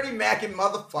 You dirty macking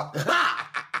motherfucker.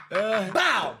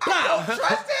 Bow. Don't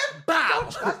trust him.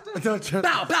 Don't trust him. Don't trust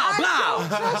Bow. Don't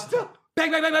trust him. Bang,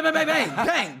 bang, bang, bang, bang, bang,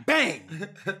 bang, bang.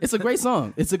 It's a great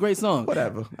song.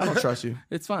 Whatever. I don't trust you.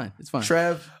 It's fine.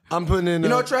 Trev. I'm putting in... You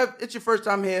know what, Trev? It's your first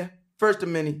time here. First of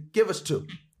many. Give us two.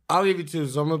 I'll give you two.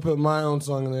 So I'm going to put my own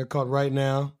song in there called Right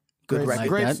Now. Good record.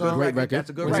 Great song. Great record. That's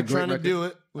a good record. When you're trying to do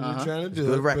it. When you're trying to do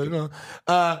good it. record. Put it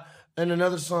on. And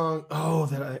another song, I'm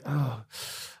going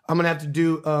to have to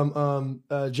do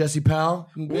Jesse Powell.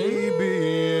 Baby,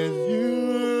 it's you.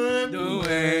 The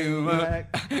way you walk,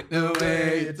 the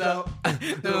way you talk,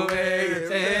 the way you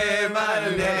take my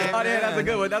name. Oh, yeah, that's a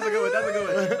good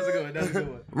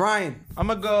one. Ryan, I'm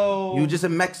gonna go. you just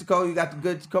in Mexico. You got the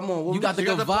good. Come on. You got the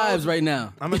good vibes right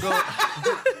now. I'm gonna go.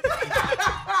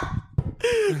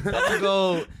 I'm gonna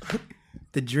go.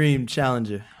 The Dream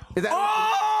Challenger. Is that?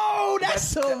 Oh,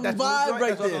 that's a vibe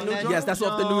right there. Yes, that's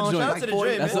off the new joint. Shout out to the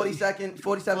Dream, man.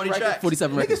 47 records.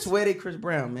 47 Niggas records. swear they Chris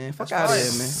Brown, man. Fuck out of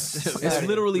here, man. It's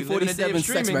literally 47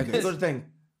 sex records. Here's the thing.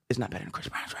 It's not better than Chris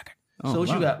Brown's record. So what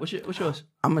you got? What's yours?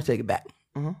 I'm gonna take it back.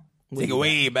 Take it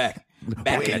way back.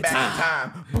 Back in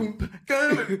time.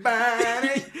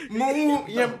 Everybody, move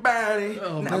your body.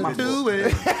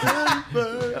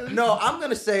 No, I'm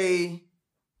gonna say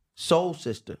Soul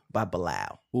Sister by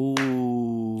Bilal.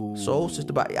 Ooh. Soul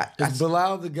Sister by... Is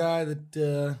Bilal the guy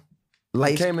that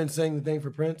came and sang the thing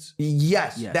for Prince?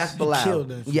 Yes, that's Bilal. He killed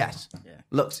that shit. Yes. Yeah.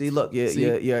 Look,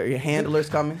 your handler's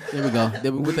coming. There we go.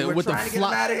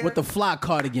 With the fly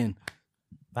cardigan.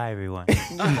 Bye, everyone.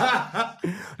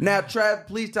 Now, Trev,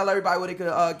 please tell everybody where they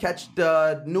could catch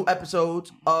the new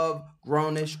episodes of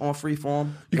Grownish on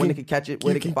Freeform. When they can catch it,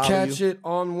 where they can follow you. You can catch it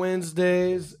on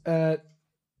Wednesdays at...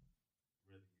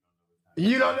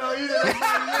 You don't know either. Ain't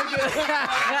that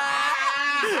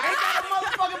a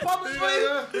motherfucking public tweet?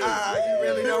 You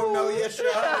really don't know your show.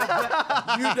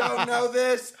 You don't know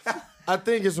this. I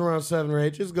think it's around 7 or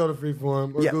 8. Just go to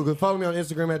Freeform or Google. Follow me on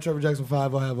Instagram at TrevorJackson5.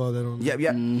 I'll have all that on there.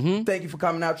 Yep. Mm-hmm. Thank you for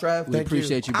coming out, Trev. We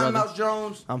appreciate you, brother. I'm Mouse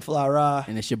Jones. I'm Fly Ra.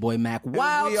 And it's your boy Mac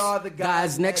Wild. We are the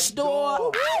guys next door.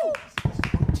 1,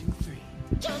 2, 3.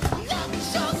 Just let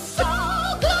your soul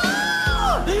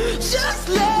glow. Just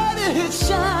let it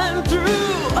shine through.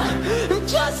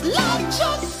 Just let your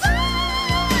soul,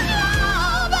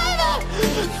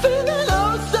 baby, feeling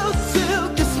oh so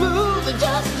silky smooth.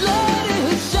 Just let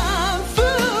it shine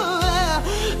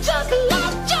through. Just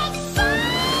let your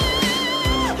soul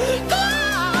glow.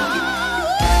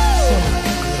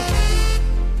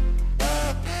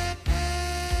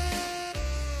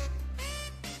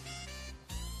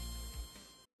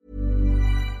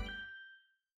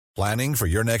 Planning for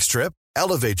your next trip?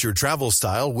 Elevate your travel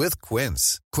style with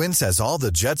Quince. Quince has all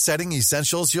the jet-setting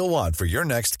essentials you'll want for your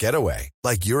next getaway,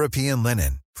 like European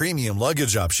linen, premium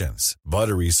luggage options,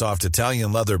 buttery soft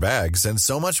Italian leather bags, and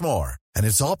so much more. And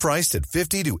it's all priced at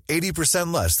 50 to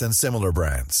 80% less than similar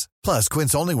brands. Plus,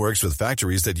 Quince only works with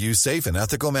factories that use safe and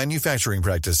ethical manufacturing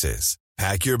practices.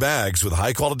 Pack your bags with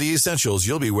high-quality essentials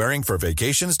you'll be wearing for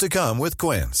vacations to come with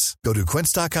Quince. Go to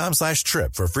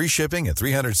quince.com/trip for free shipping and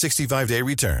 365-day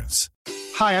returns.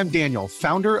 Hi, I'm Daniel,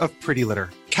 founder of Pretty Litter.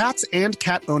 Cats and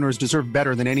cat owners deserve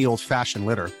better than any old-fashioned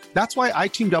litter. That's why I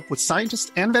teamed up with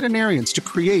scientists and veterinarians to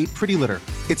create Pretty Litter.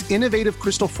 Its innovative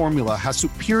crystal formula has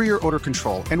superior odor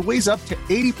control and weighs up to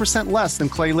 80% less than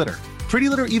clay litter. Pretty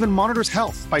Litter even monitors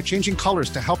health by changing colors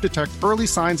to help detect early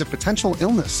signs of potential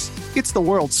illness. It's the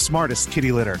world's smartest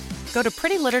kitty litter. Go to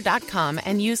prettylitter.com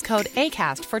and use code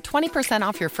ACAST for 20%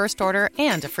 off your first order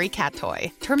and a free cat toy.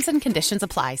 Terms and conditions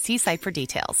apply. See site for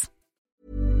details.